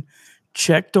in,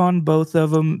 checked on both of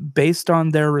them based on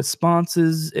their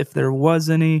responses. If there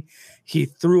was any, he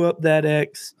threw up that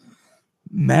X.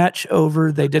 Match over.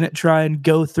 They didn't try and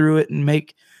go through it and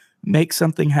make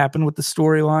something happen with the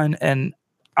storyline. And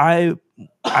I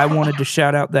wanted to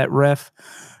shout out that ref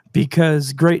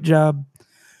because great job.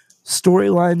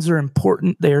 Storylines are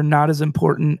important. They are not as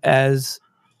important as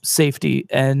safety.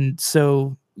 And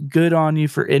so good on you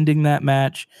for ending that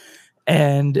match.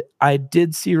 And I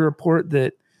did see a report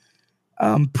that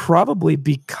probably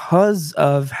because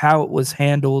of how it was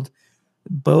handled,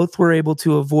 both were able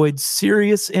to avoid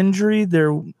serious injury.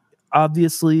 They're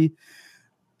obviously,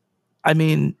 I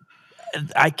mean,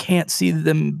 I can't see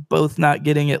them both not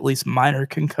getting at least minor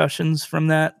concussions from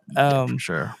that. For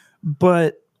sure.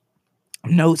 But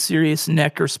no serious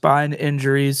neck or spine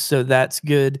injuries, so that's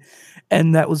good.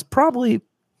 And that was probably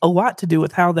a lot to do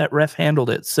with how that ref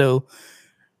handled it. So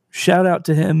shout out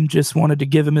to him. Just wanted to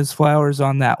give him his flowers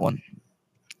on that one.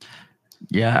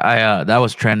 Yeah, I that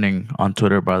was trending on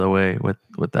Twitter, by the way, with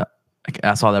that.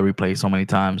 I saw that replay so many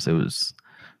times. It was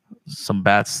some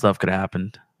bad stuff could have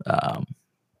happened.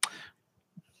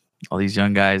 All these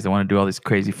young guys, they want to do all this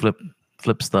crazy flip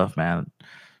stuff, man.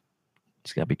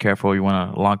 Just gotta be careful. You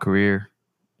want a long career.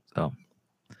 So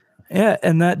yeah,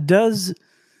 and that does.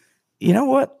 You know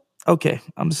what? Okay,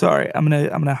 I'm sorry. I'm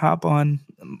gonna hop on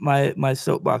my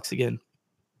soapbox again.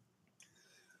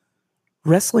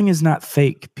 Wrestling is not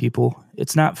fake, people.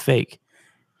 It's not fake.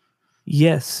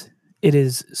 Yes, it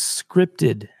is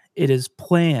scripted. It is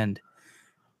planned,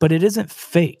 but it isn't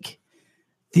fake.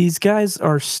 These guys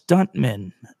are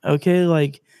stuntmen. Okay,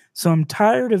 like, so I'm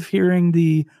tired of hearing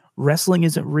the wrestling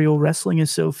isn't real. Wrestling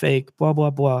is so fake. Blah blah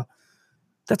blah.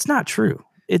 That's not true.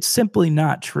 It's simply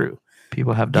not true.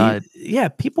 People have died.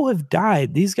 People have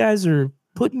died. These guys are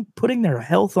putting their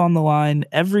health on the line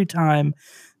every time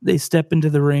they step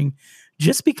into the ring.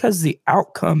 Just because the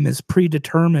outcome is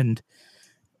predetermined,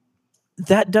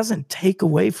 that doesn't take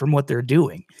away from what they're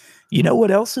doing. You know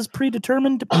what else is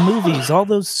predetermined? Movies, all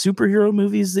those superhero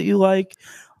movies that you like,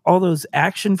 all those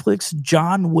action flicks,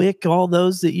 John Wick, all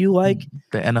those that you like.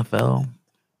 The NFL.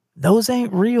 Those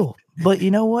ain't real. But you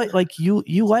know what? Like you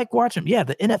like watching them. Yeah,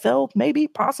 the NFL, maybe,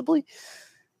 possibly.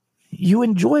 You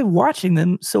enjoy watching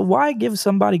them. So why give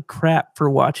somebody crap for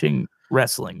watching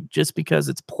wrestling just because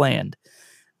it's planned?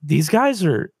 These guys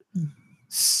are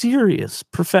serious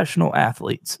professional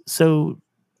athletes. So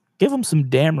give them some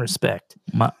damn respect.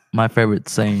 My favorite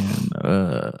saying,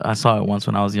 I saw it once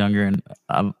when I was younger, and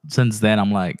since then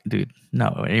I'm like, dude,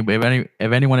 no.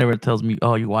 If anyone ever tells me,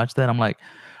 oh, you watch that, I'm like,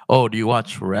 Oh, do you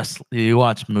watch wrestling? Do you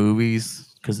watch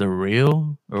movies because they're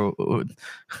real, or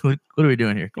what are we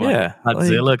doing here? Come on, Yeah, like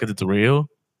Godzilla because it's real.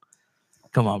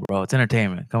 Come on, bro, it's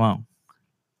entertainment. Come on.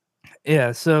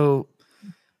 yeah. So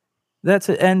that's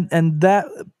it, and that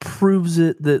proves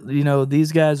it that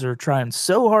these guys are trying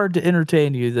so hard to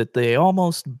entertain you that they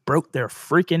almost broke their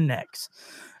freaking necks.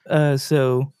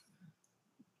 So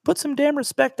put some damn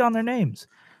respect on their names.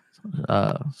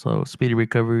 So speedy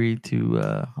recovery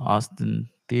to Austin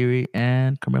Theory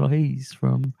and Carmelo Hayes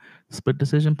from Split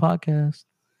Decision Podcast.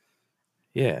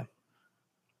 Yeah.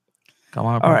 Come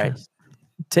on our All right. podcast.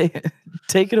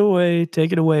 Take it away.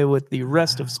 Take it away with the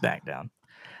rest of SmackDown.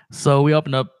 So we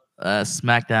opened up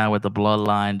SmackDown with the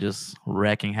Bloodline just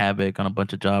wrecking havoc on a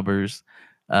bunch of jobbers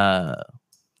to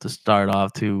start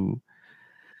off, to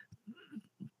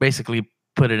basically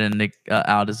put it in Nick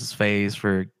Aldis's face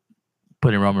for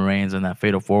putting Roman Reigns in that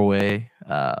fatal 4-way.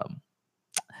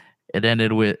 It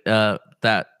ended with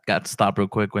that got stopped real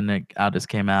quick when Nick Aldis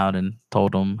came out and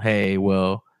told him, "Hey,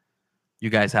 well, you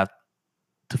guys have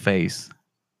to face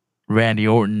Randy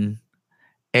Orton,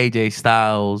 AJ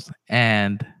Styles,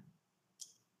 and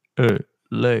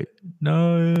late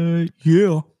night,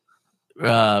 Yeah.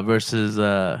 versus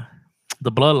the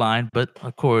Bloodline." But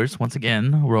of course, once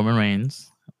again, Roman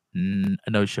Reigns, a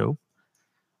no show,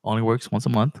 only works once a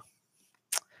month.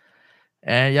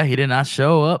 And yeah, he did not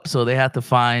show up, so they had to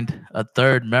find a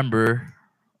third member,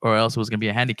 or else it was gonna be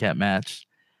a handicap match.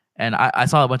 And I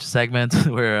saw a bunch of segments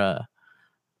where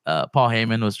Paul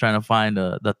Heyman was trying to find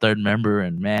the third member,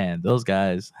 and man, those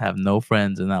guys have no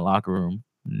friends in that locker room.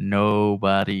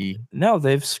 Nobody. No,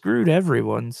 they've screwed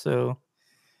everyone. So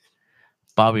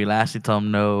Bobby Lashley told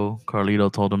him no.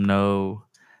 Carlito told him no.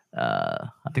 I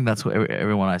think that's what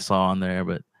everyone I saw on there.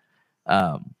 But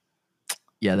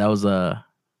yeah, that was a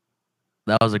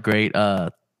great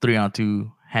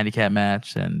 3-on-2 handicap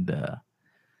match, and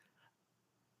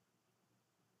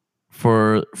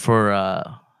for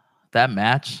that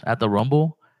match at the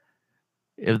Rumble,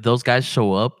 if those guys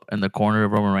show up in the corner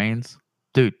of Roman Reigns,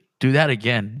 dude, do that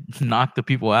again. Knock the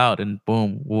people out, and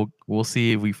boom, we'll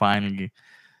see if we finally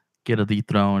get a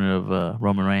dethrone of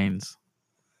Roman Reigns.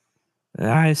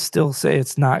 I still say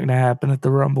it's not going to happen at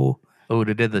the Rumble. Oh,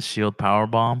 they did the Shield power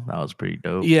bomb. That was pretty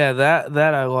dope. Yeah, that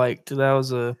I liked. That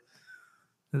was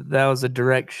a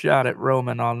direct shot at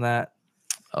Roman on that.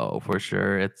 Oh, for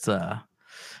sure. It's good.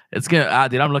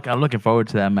 Dude, I'm looking forward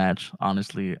to that match.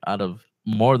 Honestly, out of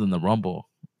more than the Rumble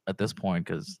at this point,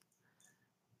 because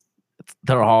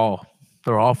they're all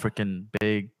freaking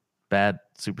big bad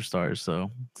superstars.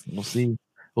 So we'll see.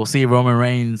 We'll see if Roman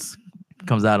Reigns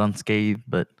comes out unscathed,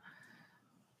 but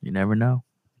you never know.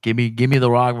 Give me The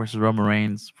Rock versus Roman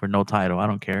Reigns for no title. I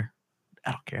don't care.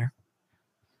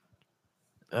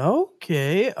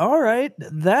 Okay, all right.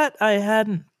 That I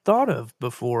hadn't thought of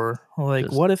before.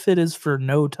 Like, what if it is for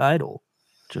no title?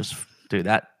 Just do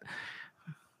that.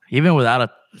 Even without a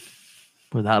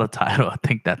title, I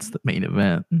think that's the main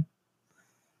event.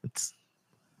 It's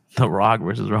The Rock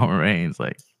versus Roman Reigns.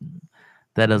 Like,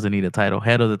 that doesn't need a title.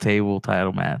 Head of the table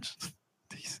title match.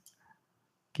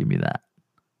 Give me that.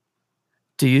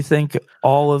 Do you think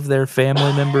all of their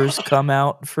family members come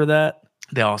out for that?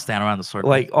 They all stand around the circle.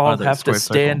 Like, all have to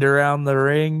stand around the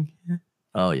ring?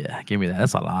 Oh, yeah. Give me that.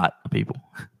 That's a lot of people.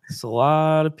 It's a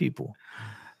lot of people.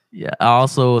 Yeah. I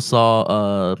also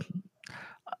saw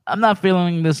I'm not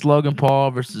feeling this Logan Paul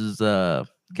versus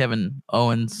Kevin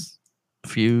Owens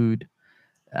feud.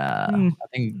 I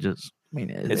think it's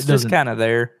just kind of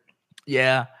there.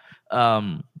 Yeah.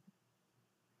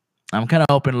 I'm kind of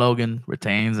hoping Logan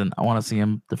retains, and I want to see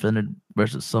him defended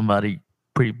versus somebody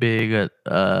pretty big at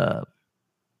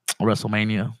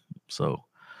WrestleMania. So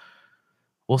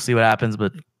we'll see what happens,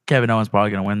 but Kevin Owens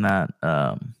probably going to win that.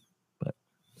 But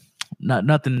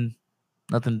nothing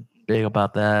big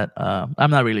about that. I'm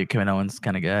not really a Kevin Owens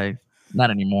kind of guy. Not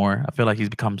anymore. I feel like he's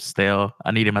become stale.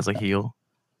 I need him as a heel.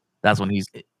 That's when he's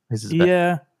his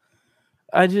yeah.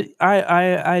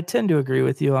 I tend to agree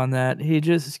with you on that. He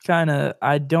just kind of,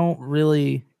 I don't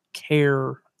really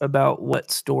care about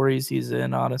what stories he's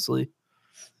in, honestly.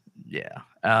 Yeah.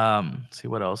 See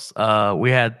what else.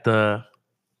 We had the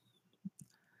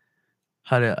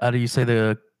how do you say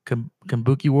the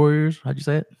Kabuki Warriors? How'd you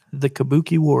say it? The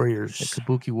Kabuki Warriors. The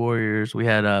Kabuki Warriors. We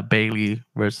had Bailey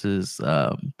versus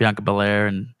Bianca Belair,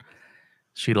 and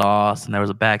she lost. And there was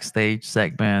a backstage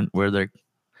segment where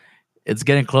it's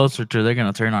getting closer to they're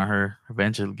gonna turn on her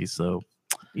eventually. So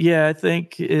yeah, I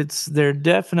think they're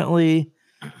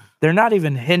not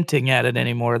even hinting at it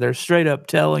anymore. They're straight up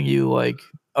telling you, like,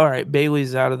 all right,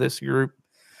 Bailey's out of this group.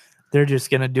 They're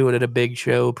just gonna do it at a big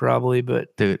show, probably.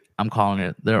 But Dude, I'm calling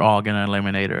it. They're all gonna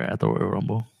eliminate her at the Royal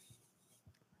Rumble.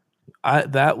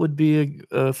 that would be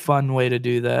a fun way to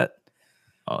do that.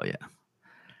 Oh yeah.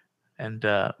 And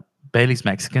Bailey's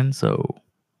Mexican, so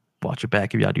watch your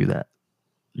back if y'all do that.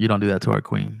 You don't do that to our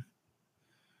queen.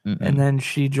 And then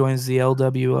she joins the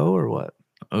LWO or what?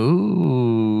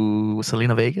 Ooh,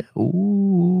 Selena Vega.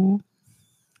 Ooh.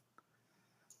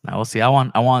 Now we'll see. I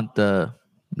want the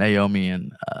Naomi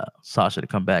and Sasha to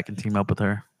come back and team up with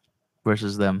her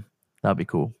versus them. That'd be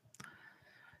cool.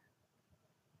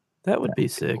 That would be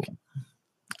sick.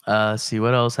 See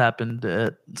what else happened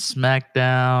at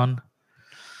SmackDown.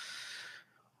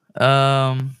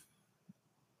 Now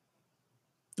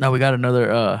we got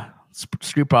another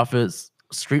Street Profits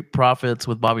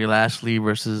with Bobby Lashley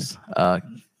versus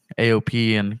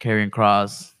AOP and Karrion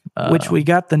Kross. Which we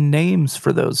got the names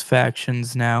for those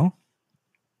factions now.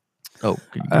 Oh,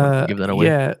 can you give that away?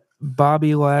 Yeah,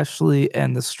 Bobby Lashley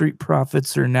and the Street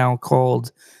Profits are now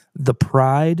called the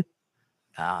Pride.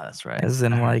 Ah, that's right. As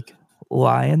in like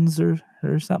lions or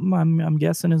something. I'm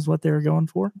guessing is what they were going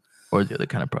for. Or the other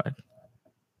kind of pride.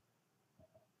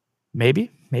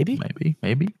 Maybe.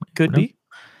 Could be.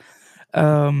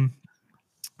 And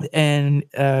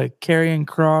Karrion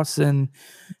Kross and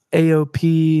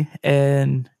AOP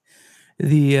and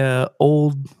the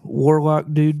old Warlock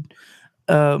dude.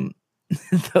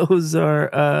 Those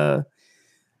are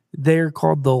they're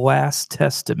called the Last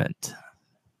Testament.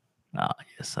 Ah,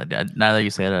 yes. Now that you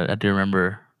say it, I do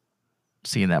remember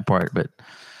seeing that part. But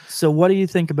so, what do you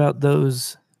think about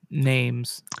those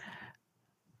names?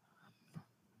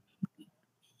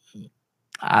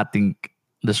 I think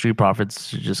the Street Profits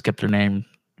should just kept their name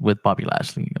with Bobby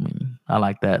Lashley. I mean, I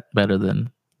like that better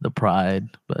than the Pride,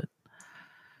 but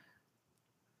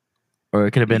or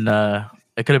it could have been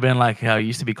like how it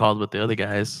used to be called with the other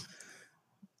guys.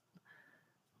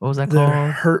 What was that called?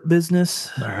 Hurt Business.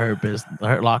 The Hurt Business. The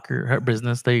Hurt Locker. Hurt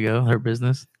Business. There you go. Hurt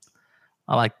Business.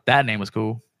 I like that name was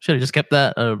cool. Should have just kept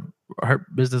that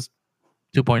Hurt Business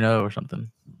 2.0 or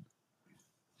something.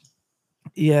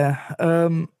 Yeah.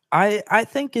 I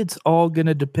think it's all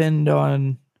gonna depend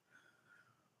on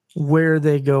where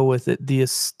they go with it, the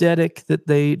aesthetic that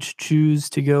they each choose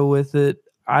to go with it.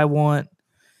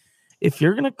 If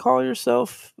you're gonna call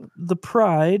yourself the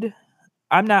Pride,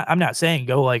 I'm not saying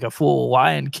go like a full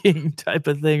Lion King type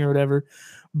of thing or whatever,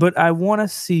 but I want to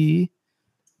see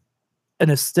an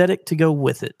aesthetic to go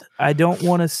with it. I don't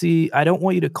want you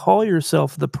to call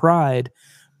yourself the Pride,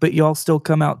 but y'all still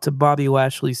come out to Bobby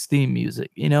Lashley's theme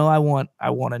music. You know, I want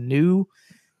a new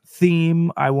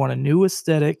theme. I want a new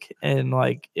aesthetic. And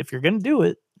like, if you're going to do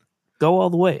it, go all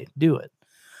the way, do it.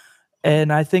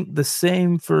 And I think the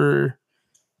same for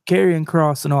Karrion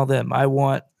Kross and all them. I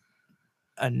want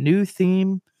a new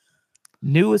theme,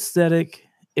 new aesthetic.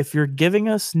 If you're giving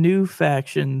us new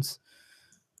factions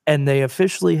and they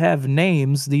officially have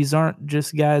names, these aren't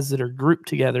just guys that are grouped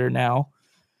together now.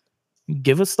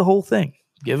 Give us the whole thing.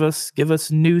 Give us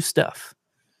new stuff.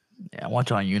 Yeah, I want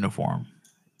you on uniform.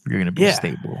 You're gonna be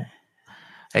stable.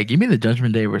 Hey, give me the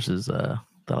Judgment Day versus the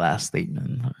Last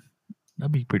Statement.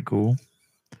 That'd be pretty cool.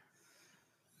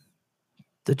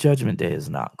 The Judgment Day is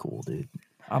not cool, dude.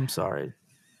 I'm sorry.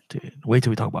 Dude, wait till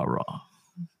we talk about Raw.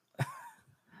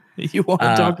 You want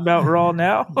to talk about Raw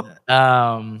now?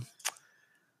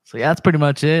 So yeah, that's pretty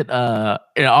much it.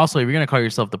 And also, if you're gonna call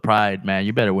yourself the Pride, man,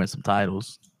 you better win some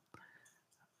titles.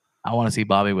 I want to see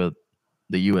Bobby with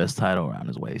the U.S. title around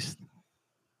his waist.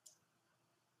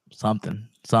 Something,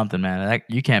 man.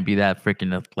 You can't be that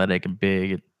freaking athletic and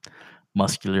big and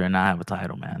muscular and not have a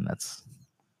title, man. It's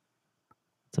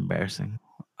embarrassing.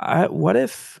 What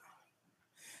if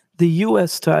the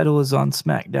U.S. title is on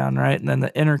SmackDown, right? And then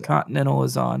the Intercontinental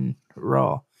is on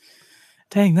Raw.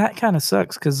 Dang, that kind of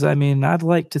sucks because, I mean, I'd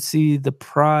like to see the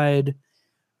Pride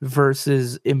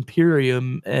versus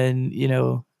Imperium and, you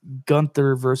know,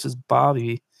 Gunther versus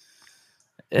Bobby.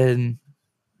 And,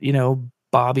 you know,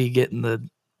 Bobby getting the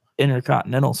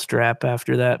Intercontinental strap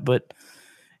after that. But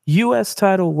U.S.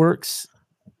 title works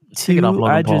too.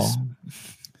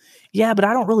 Yeah, but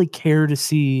I don't really care to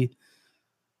see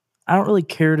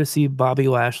Bobby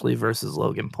Lashley versus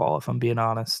Logan Paul, if I'm being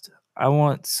honest. I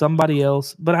want somebody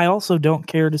else, but I also don't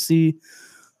care to see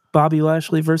Bobby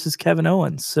Lashley versus Kevin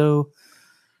Owens. So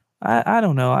I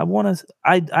don't know.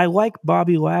 I like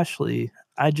Bobby Lashley.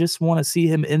 I just want to see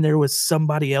him in there with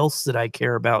somebody else that I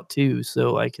care about too,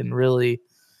 so I can really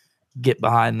get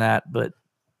behind that. But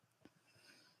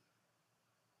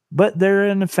they're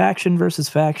in a faction versus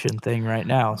faction thing right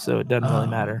now, so it doesn't really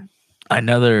matter.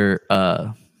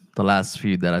 The last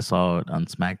feud that I saw on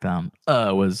SmackDown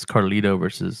was Carlito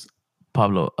versus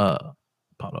Pablo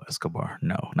Escobar.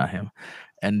 No, not him.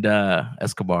 And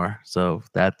Escobar. So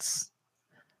that'd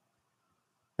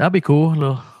be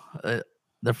cool.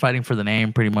 They're fighting for the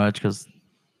name pretty much because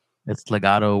it's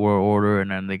Legado World Order,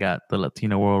 and then they got the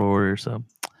Latino World Order. So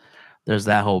there's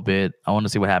that whole bit. I want to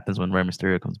see what happens when Rey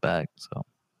Mysterio comes back. So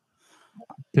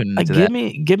tuning into Give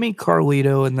that. me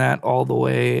Carlito in that all the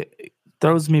way. It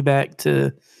throws me back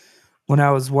to when I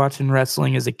was watching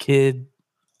wrestling as a kid.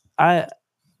 I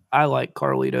like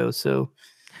Carlito, so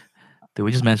Did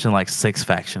we just mention like 6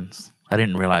 factions? I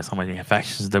didn't realize how many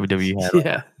factions WWE had.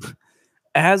 yeah,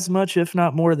 as much if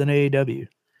not more than AEW.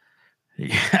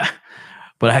 Yeah,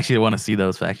 but I actually want to see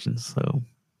those factions. So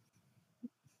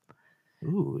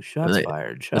Ooh, shots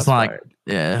fired! Shots it's not fired.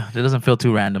 yeah, it doesn't feel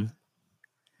too random.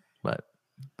 But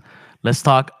let's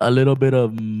talk a little bit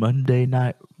of Monday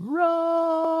Night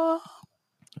Raw.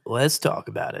 Let's talk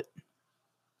about it.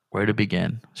 Where to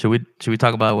begin? Should we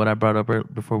talk about what I brought up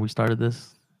before we started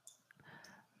this?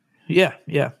 Yeah.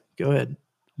 Go ahead.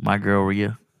 My girl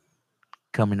Rhea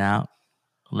coming out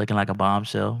looking like a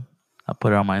bombshell. I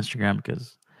put her on my Instagram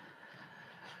because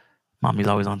mommy's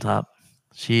always on top.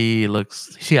 She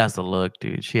has the look,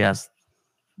 dude. She has.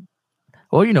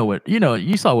 Well,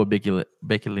 you saw what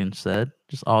Becky Lynch said.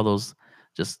 Just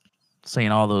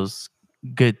saying all those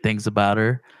good things about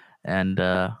her, and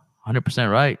 100%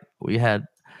 right. We had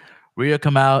Rhea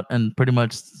come out and pretty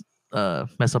much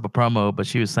mess up a promo, but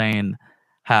she was saying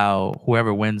how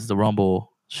whoever wins the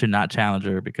Rumble should not challenge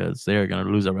her because they're gonna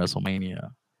lose at WrestleMania,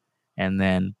 and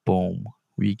then boom,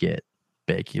 we get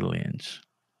Becky Lynch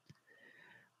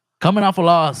coming off a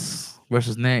loss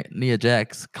versus Nia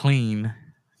Jax. Clean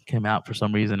came out for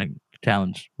some reason and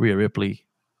challenged Rhea Ripley.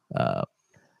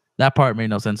 That part made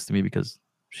no sense to me because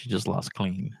she just lost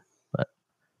clean.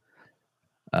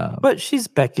 But she's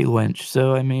Becky Lynch,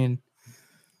 so I mean,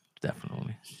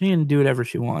 definitely she can do whatever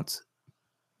she wants.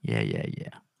 Yeah.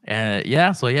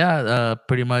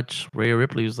 Pretty much Rhea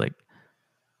Ripley was like,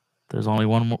 "There's only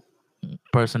one more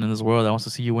person in this world that wants to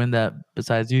see you win that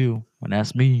besides you, and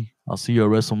that's me. I'll see you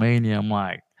at WrestleMania." I'm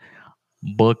like,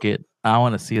 book it. I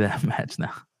want to see that match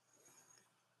now.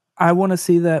 I want to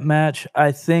see that match.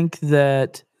 I think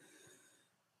that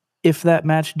if that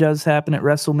match does happen at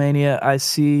WrestleMania, I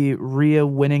see Rhea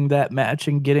winning that match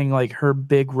and getting like her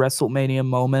big WrestleMania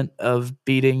moment of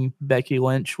beating Becky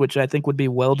Lynch, which I think would be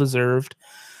well deserved.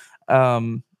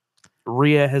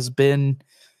 Rhea has been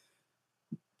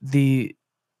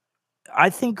I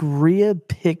think Rhea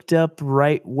picked up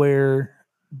right where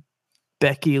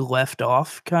Becky left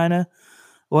off, kind of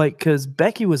like, because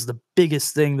Becky was the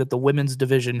biggest thing that the women's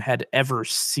division had ever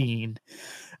seen.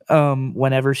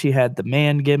 Whenever she had the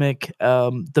man gimmick,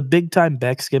 the big time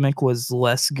Bex gimmick was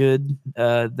less good.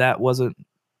 That wasn't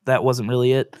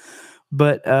really it.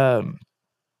 But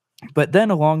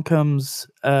then along comes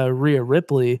Rhea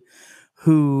Ripley,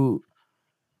 who,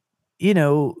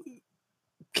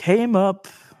 came up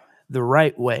the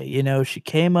right way. She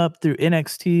came up through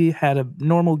NXT, had a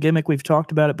normal gimmick. We've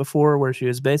talked about it before, where she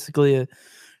was basically a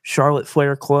Charlotte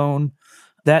Flair clone.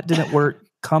 That didn't work.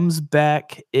 Comes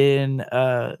back in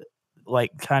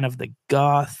like kind of the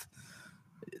goth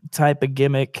type of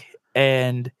gimmick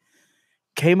and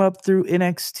came up through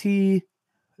NXT,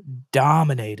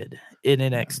 dominated in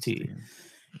NXT.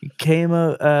 Came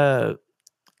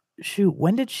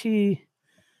when did she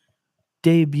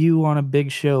debut on a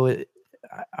big show?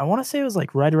 I want to say it was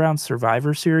like right around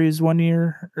Survivor Series one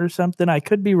year or something. I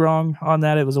could be wrong on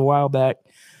that. It was a while back.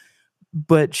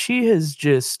 But she has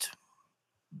just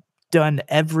done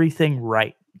everything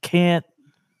right. Can't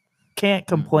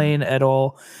complain at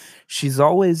all. She's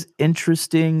always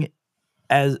interesting,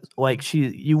 as like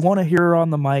you want to hear her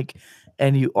on the mic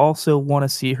and you also want to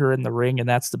see her in the ring, and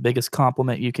that's the biggest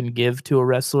compliment you can give to a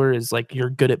wrestler is like you're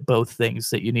good at both things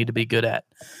that you need to be good at.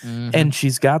 And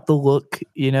she's got the look,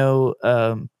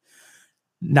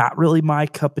 not really my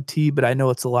cup of tea, but I know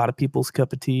it's a lot of people's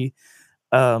cup of tea.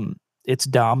 It's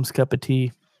Dom's cup of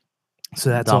tea, so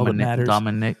that's all that matters.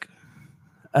 Dominic.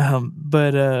 Yeah,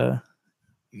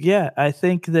 I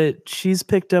think that she's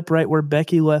picked up right where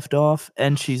Becky left off,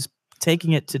 and she's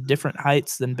taking it to different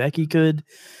heights than Becky could.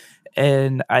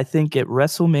 And I think at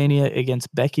WrestleMania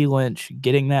against Becky Lynch,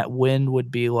 getting that win would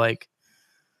be like,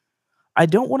 I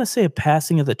don't want to say a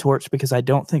passing of the torch because I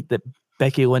don't think that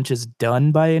Becky Lynch is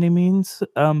done by any means.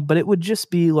 But it would just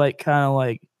be like kind of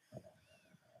like,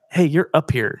 hey, you're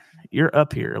up here. You're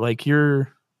up here. Like you're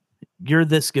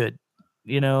this good,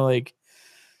 like.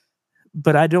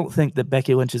 But I don't think that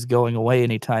Becky Lynch is going away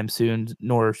anytime soon,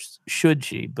 nor should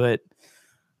she. But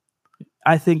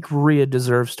I think Rhea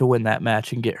deserves to win that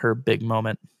match and get her big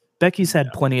moment. Becky's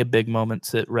had plenty of big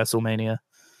moments at WrestleMania.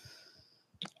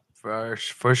 For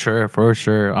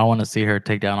sure. I want to see her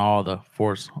take down all the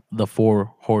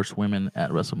four horsewomen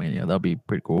at WrestleMania. That'll be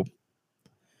pretty cool.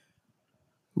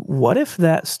 What if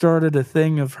that started a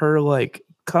thing of her like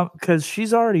because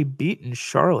she's already beaten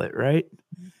Charlotte, right?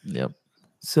 Yep.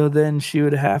 So then she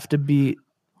would have to beat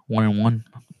 1-1.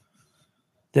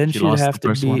 Then she would have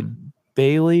to beat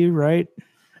Bailey, right?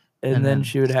 And then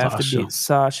she would have to beat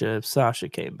Sasha if Sasha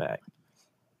came back.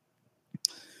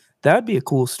 That would be a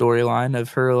cool storyline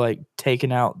of her like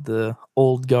taking out the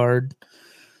old guard.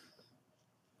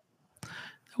 That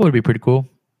would be pretty cool.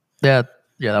 Yeah,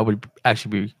 that would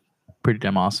actually be pretty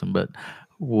damn awesome. But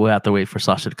we'll have to wait for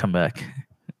Sasha to come back.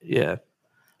 Yeah,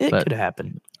 it could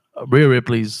happen. Rhea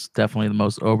Ripley's definitely the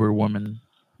most over woman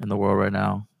in the world right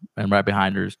now, and right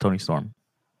behind her is Toni Storm.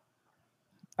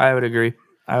 I would agree.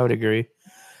 I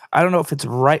don't know if it's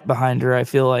right behind her. I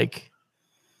feel like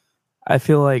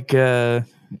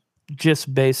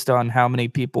just based on how many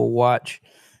people watch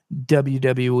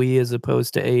WWE as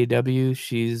opposed to AEW,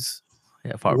 she's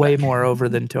way more over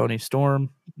than Toni Storm.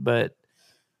 But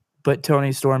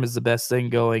Toni Storm is the best thing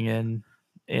going in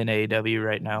AEW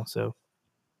right now. So,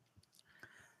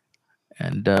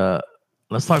 and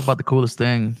let's talk about the coolest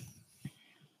thing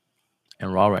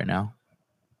in Raw right now,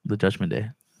 the Judgment Day.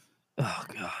 Oh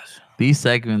gosh, these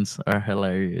segments are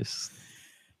hilarious.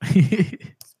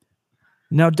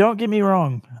 Now, don't get me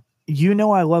wrong. You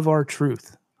know I love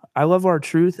R-Truth.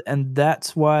 And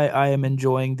that's why I am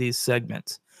enjoying these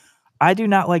segments. I do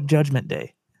not like Judgment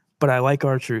Day, but I like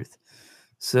R-Truth.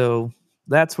 So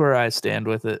that's where I stand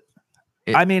with it.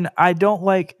 I mean, I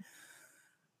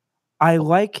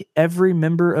like every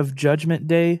member of Judgment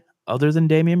Day other than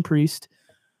Damian Priest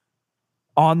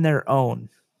on their own.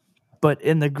 But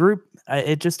in the group,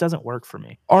 it just doesn't work for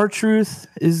me. R-Truth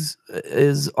is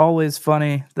always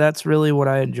funny. That's really what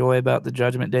I enjoy about the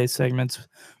Judgment Day segments.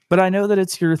 But I know that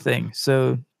it's your thing,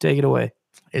 so take it away.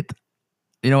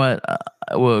 You know what?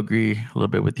 I will agree a little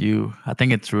bit with you. I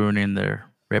think it's ruining their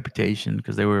reputation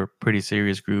because they were a pretty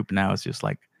serious group. Now it's just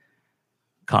like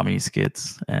comedy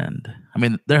skits, and I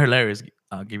mean they're hilarious.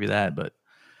 I'll give you that, but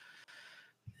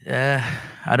yeah,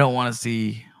 I don't want to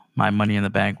see my Money in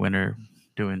the Bank winner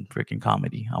doing freaking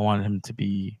comedy. I wanted him to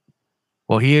be.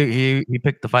 Well, he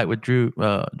picked the fight with Drew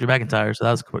McIntyre, so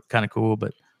that was kind of cool.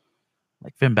 But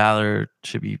like Finn Balor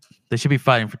should be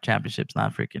fighting for championships,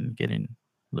 not freaking getting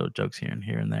little jokes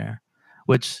here and there,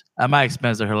 which at my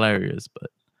expense are hilarious. But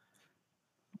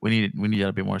we need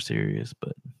to be more serious.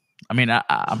 But I mean,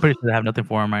 I'm pretty sure they have nothing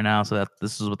for him right now, so that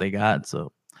this is what they got.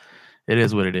 So it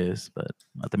is what it is. But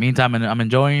at the meantime, I'm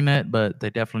enjoying it. But they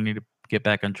definitely need to get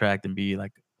back on track and be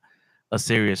like a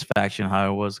serious faction,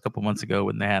 how it was a couple months ago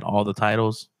when they had all the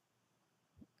titles.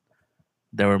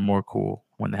 They were more cool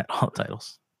when they had all the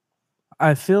titles.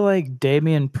 I feel like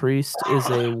Damian Priest is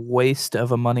a waste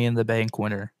of a Money in the Bank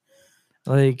winner.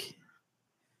 Like,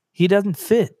 he doesn't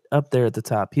fit up there at the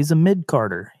top. He's a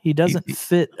mid-carder. He doesn't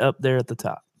fit up there at the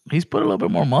top. He's put a little bit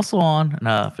more muscle on, and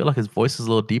I feel like his voice is a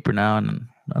little deeper now, and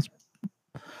that's.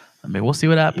 I mean, we'll see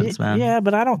what happens, man. Yeah,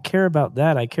 but I don't care about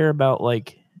that. I care about,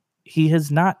 like, he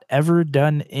has not ever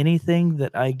done anything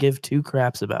that I give two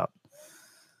craps about.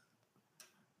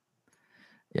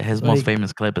 Yeah, his most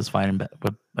famous clip is fighting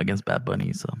against Bad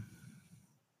Bunny. So,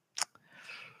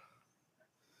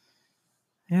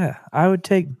 yeah, I would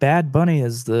take Bad Bunny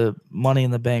as the Money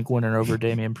in the Bank winner over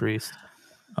Damian Priest.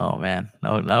 Oh man,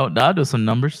 that'll do some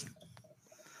numbers.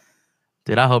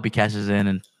 Dude, I hope he cashes in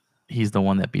and he's the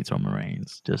one that beats Roman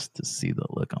Reigns, just to see the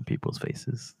look on people's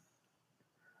faces.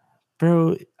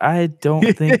 Bro, I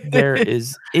don't think there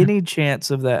is any chance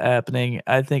of that happening.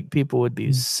 I think people would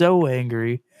be so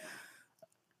angry.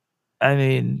 I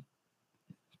mean,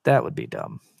 that would be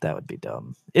dumb.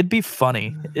 It'd be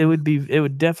funny. It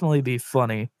would definitely be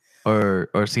funny. Or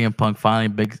CM Punk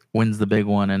finally wins the big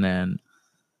one, and then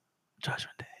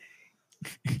Judgment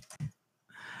Day.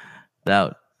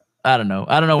 I don't know.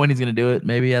 I don't know when he's gonna do it.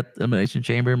 Maybe at the Elimination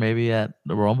Chamber. Maybe at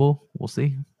the Rumble. We'll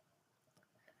see.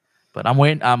 But I'm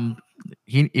waiting.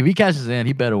 If he cashes in,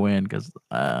 he better win because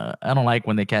I don't like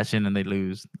when they cash in and they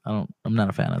lose. I'm not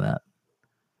a fan of that.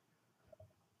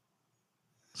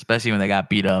 Especially when they got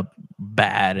beat up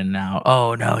bad and now,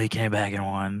 oh no, he came back and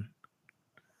won.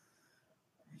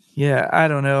 Yeah, I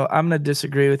don't know. I'm gonna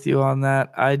disagree with you on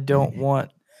that. I don't want.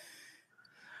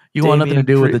 You want nothing to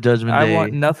do with the Judgment Day. I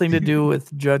want nothing to do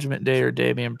with Judgment Day or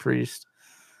Damian Priest.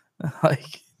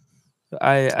 Like,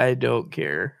 I don't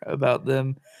care about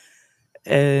them.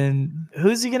 And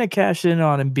who's he going to cash in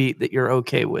on and beat that you're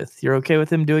okay with? You're okay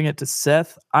with him doing it to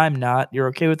Seth? I'm not. You're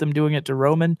okay with him doing it to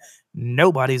Roman?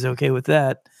 Nobody's okay with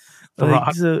that. The Like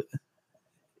Rock, so,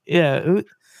 yeah.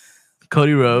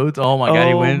 Cody Rhodes. Oh my god,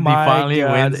 he Oh wins. He my finally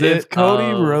god! wins it. If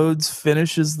Cody Rhodes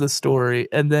finishes the story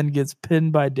and then gets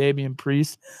pinned by Damian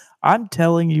Priest, I'm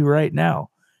telling you right now,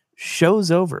 show's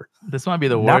over. This might be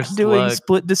the Not worst doing luck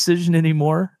split decision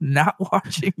anymore. Not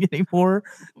watching anymore.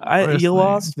 You wrestling.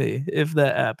 lost me if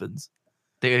that happens.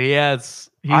 Dude, I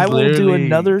he's will do literally,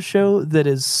 another show that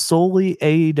is solely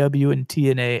AEW and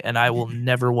TNA, and I will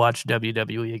never watch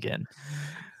WWE again.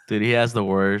 dude, he has the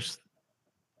worst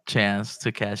chance to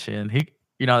cash in.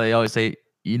 They always say,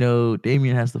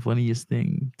 Damien has the funniest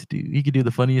thing to do. He could do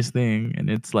the funniest thing, and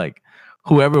it's like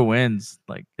whoever wins,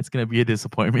 like it's gonna be a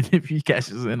disappointment if he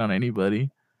cashes in on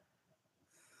anybody.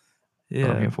 But I'm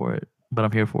Yeah, here for it.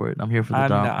 I'm here for the I'm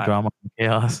not. drama and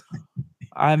chaos.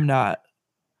 I'm not.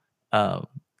 Uh,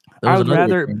 there was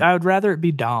another return. I would rather it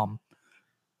be Dom.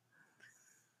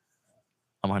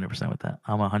 I'm 100% with that.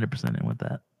 I'm 100% in with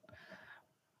that.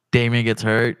 Damien gets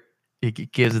hurt. He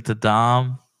gives it to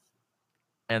Dom.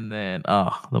 And then,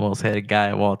 the most hated guy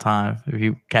of all time. If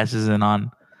he cashes in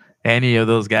on any of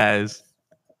those guys,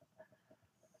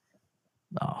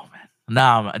 oh man,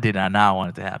 now I want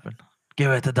it to happen.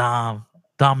 Give it to Dom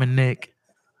and Nick.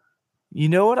 You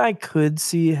know what I could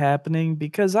see happening?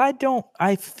 Because I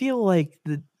feel like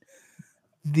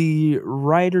the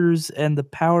writers and the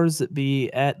powers that be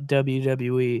at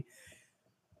WWE,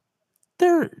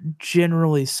 they're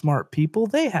generally smart people.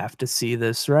 They have to see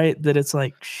this, right? That it's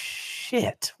like,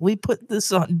 shit, we put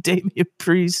this on Damian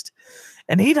Priest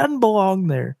and he doesn't belong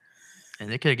there.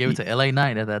 And they could have given it to LA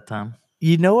Knight at that time.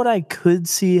 You know what I could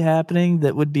see happening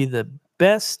that would be the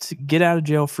best get out of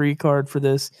jail free card for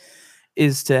this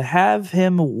is to have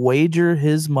him wager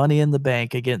his money in the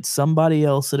bank against somebody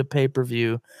else at a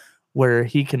pay-per-view where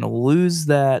he can lose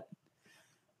that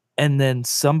and then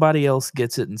somebody else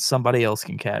gets it and somebody else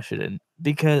can cash it in.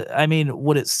 Because I mean,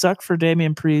 would it suck for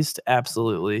Damian Priest?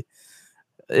 Absolutely.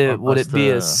 Or Would bust it be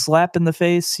a the slap in the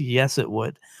face? Yes, it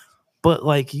would. But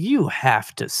like you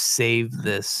have to save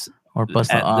this or bust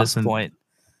the at this point.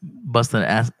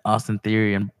 Austin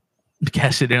Theory and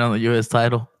cash it in on the US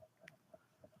title.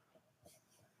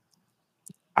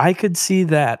 I could see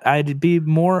that. I'd be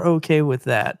more okay with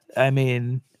that. I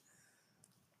mean,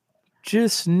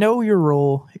 just know your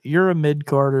role. You're a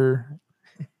mid-carder.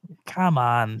 Come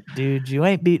on, dude. You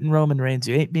ain't beating Roman Reigns.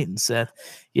 You ain't beating Seth.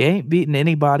 You ain't beating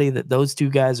anybody that those two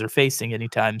guys are facing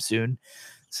anytime soon.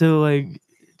 So, like,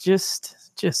 just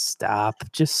stop.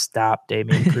 Just stop,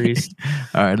 Damian Priest.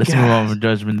 All right, let's move on from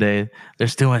Judgment Day.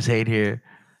 There's too much hate here.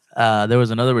 There was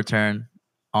another return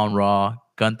on Raw.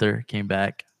 Gunther came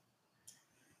back,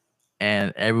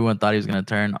 and everyone thought he was going to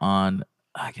turn on,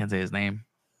 I can't say his name,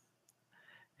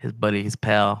 his buddy, his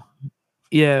pal.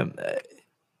 Yeah,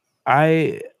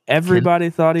 everybody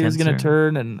thought he was going to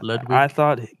turn, and Ludwig. I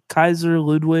thought Kaiser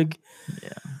Ludwig.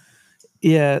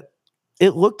 Yeah,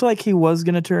 it looked like he was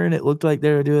going to turn. It looked like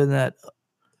they were doing that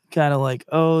kind of like,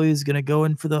 oh, he's going to go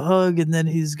in for the hug, and then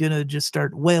he's going to just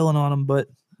start wailing on him. But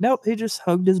nope, he just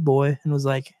hugged his boy and was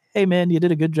like, hey, man, you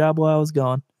did a good job while I was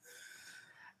gone.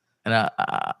 And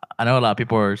I know a lot of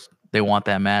people they want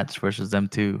that match versus them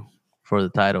two for the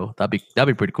title. That'd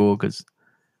be pretty cool because,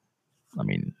 I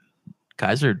mean,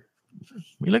 Kaiser,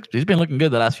 he's been looking good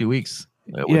the last few weeks.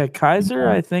 Yeah, Kaiser,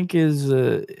 I think, is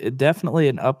definitely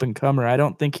an up and comer. I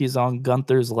don't think he's on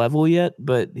Gunther's level yet,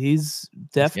 but he's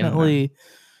definitely,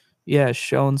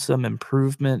 shown some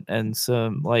improvement and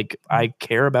some I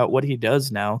care about what he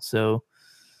does now. So,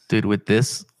 dude, with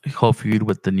this whole feud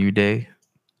with the New Day,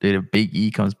 dude, if Big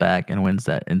E comes back and wins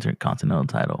that Intercontinental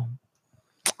title,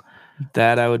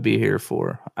 that I would be here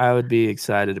for. I would be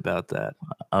excited about that.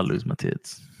 I'll lose my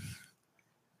tits.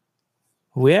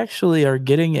 We actually are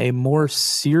getting a more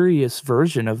serious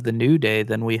version of the New Day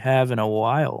than we have in a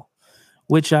while,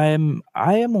 which I am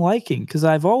liking because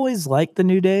I've always liked the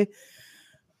New Day,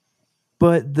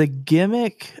 but the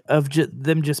gimmick of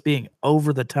them just being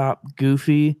over the top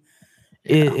goofy,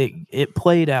 it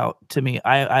played out to me.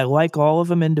 I like all of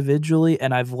them individually,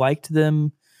 and I've liked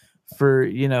them for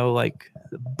like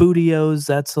Bootios,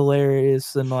 that's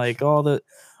hilarious, and like all the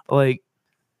like.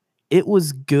 It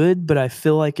was good, but I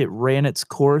feel like it ran its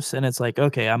course, and it's like,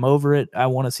 okay, I'm over it. I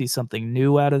want to see something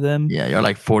new out of them. Yeah, you're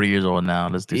like 40 years old now.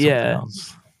 Let's do something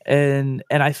else. And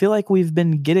I feel like we've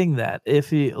been getting that.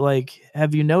 If you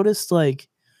have you noticed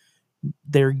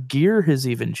their gear has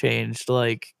even changed?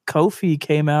 Like Kofi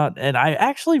came out, and I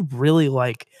actually really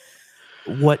like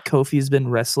what Kofi's been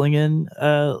wrestling in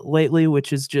lately,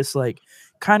 which is just like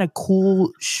kind of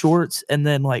cool shorts and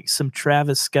then like some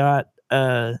Travis Scott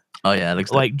oh yeah, it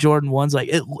looks like Jordan 1s. Like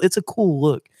it's a cool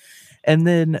look. And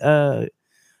then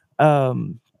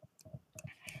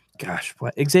gosh,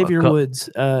 what A Xavier cou Woods.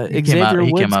 He Xavier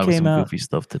came Woods out with came some out. goofy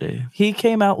stuff today. He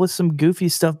came out with some goofy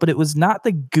stuff, but it was not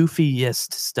the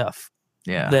goofiest stuff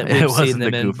Yeah, that it we've seen wasn't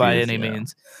the them in by goofiest, any yeah.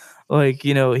 means. Like,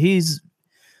 he's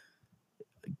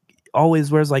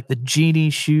always wears like the genie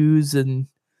shoes and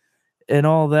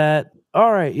all that.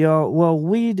 All right, y'all. Well,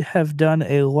 we have done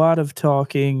a lot of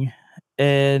talking,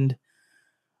 and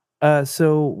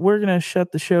so we're gonna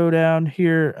shut the show down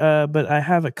here. But I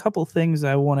have a couple things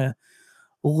I want to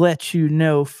let you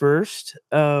know first.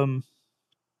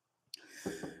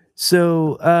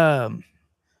 So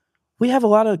we have a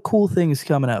lot of cool things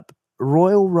coming up.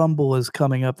 Royal Rumble is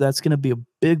coming up. That's going to be a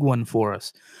big one for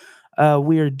us.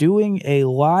 We are doing a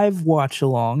live watch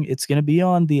along. It's going to be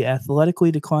on the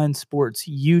Athletically Declined Sports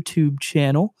YouTube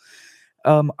channel.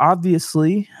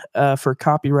 Obviously, for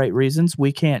copyright reasons,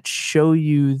 we can't show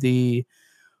you the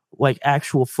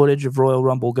actual footage of Royal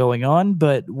Rumble going on,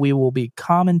 but we will be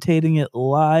commentating it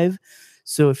live.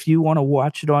 So if you want to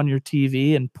watch it on your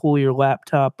TV and pull your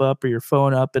laptop up or your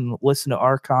phone up and listen to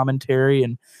our commentary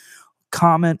and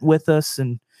comment with us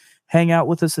and hang out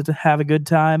with us and have a good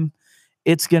time,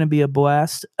 it's going to be a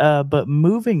blast. But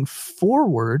moving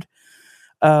forward,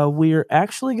 we are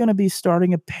actually going to be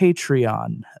starting a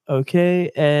Patreon. Okay.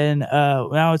 And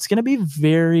now it's going to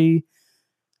be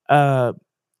uh,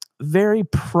 very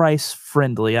price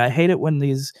friendly. I hate it when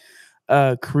these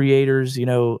creators,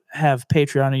 have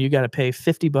Patreon and you got to pay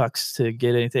 $50 to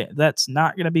get anything. That's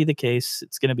not going to be the case.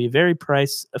 It's going to be very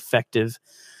price effective.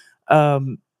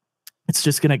 Um, it's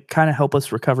just going to kind of help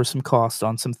us recover some cost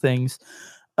on some things.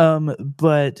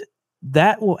 But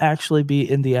that will actually be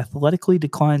in the Athletically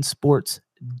Declined Sports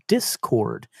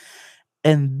Discord.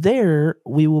 And there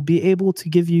we will be able to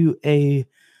give you a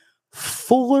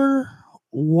fuller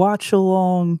watch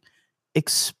along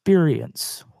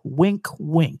experience. Wink,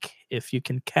 wink, if you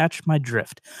can catch my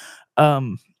drift.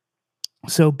 Um,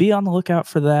 so be on the lookout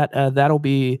for that. That'll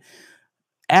be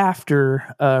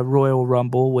after Royal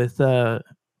Rumble with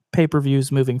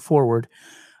pay-per-views moving forward,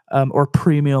 or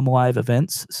premium live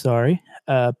events. Sorry,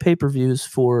 pay-per-views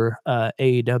for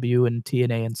AEW and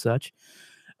TNA and such.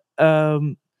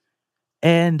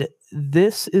 And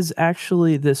this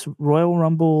Royal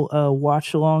Rumble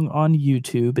watch along on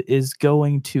YouTube is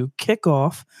going to kick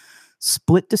off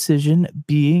Split Decision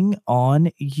being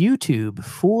on YouTube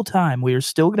full time. We are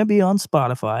still going to be on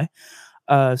Spotify.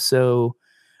 So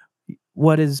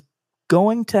what is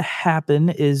going to happen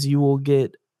is you will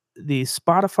get the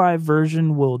Spotify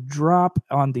version will drop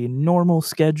on the normal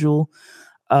schedule,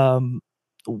 um,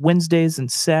 Wednesdays and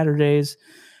Saturdays.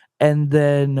 And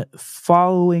then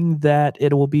following that,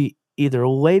 it will be either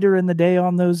later in the day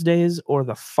on those days or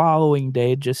the following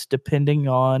day, just depending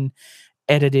on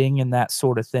editing and that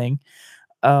sort of thing.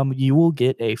 You will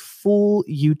get a full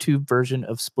YouTube version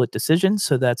of Split Decision.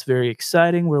 So that's very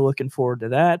exciting. We're looking forward to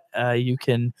that. You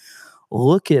can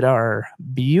look at our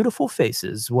beautiful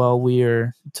faces while we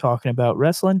are talking about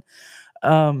wrestling.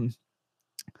 Um,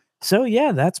 so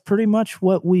yeah, that's pretty much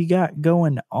what we got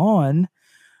going on.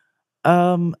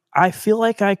 I feel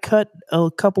like I cut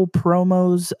a couple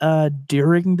promos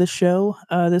during the show.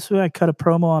 This week I cut a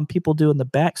promo on people doing the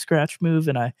back scratch move,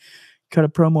 and I cut a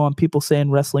promo on people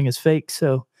saying wrestling is fake.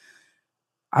 So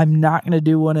I'm not gonna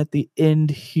do one at the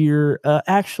end here.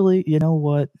 Actually, you know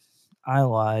what? I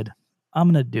lied. I'm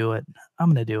gonna do it. I'm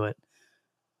gonna do it.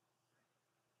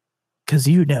 Cause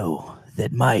you know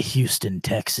that my Houston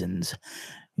Texans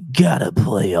got a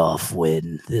playoff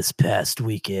win this past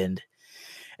weekend.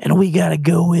 And we got to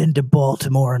go into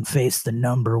Baltimore and face the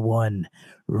number one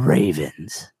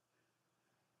Ravens.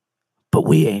 But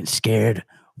we ain't scared.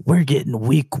 We're getting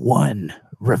week one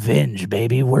revenge,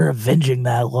 baby. We're avenging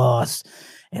that loss.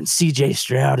 And CJ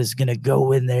Stroud is going to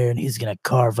go in there and he's going to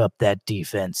carve up that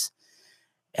defense.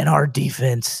 And our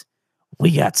defense, we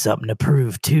got something to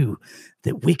prove too,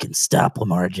 that we can stop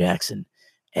Lamar Jackson.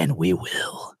 And we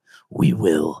will. We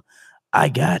will. I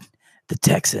got the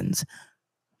Texans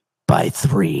by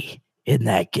 3 in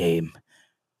that game.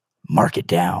 Mark it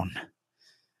down.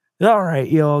 All right,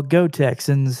 y'all. Go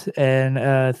Texans.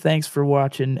 And thanks for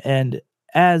watching. And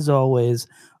as always,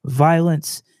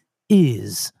 violence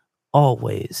is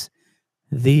always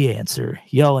the answer.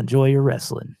 Y'all enjoy your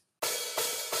wrestling.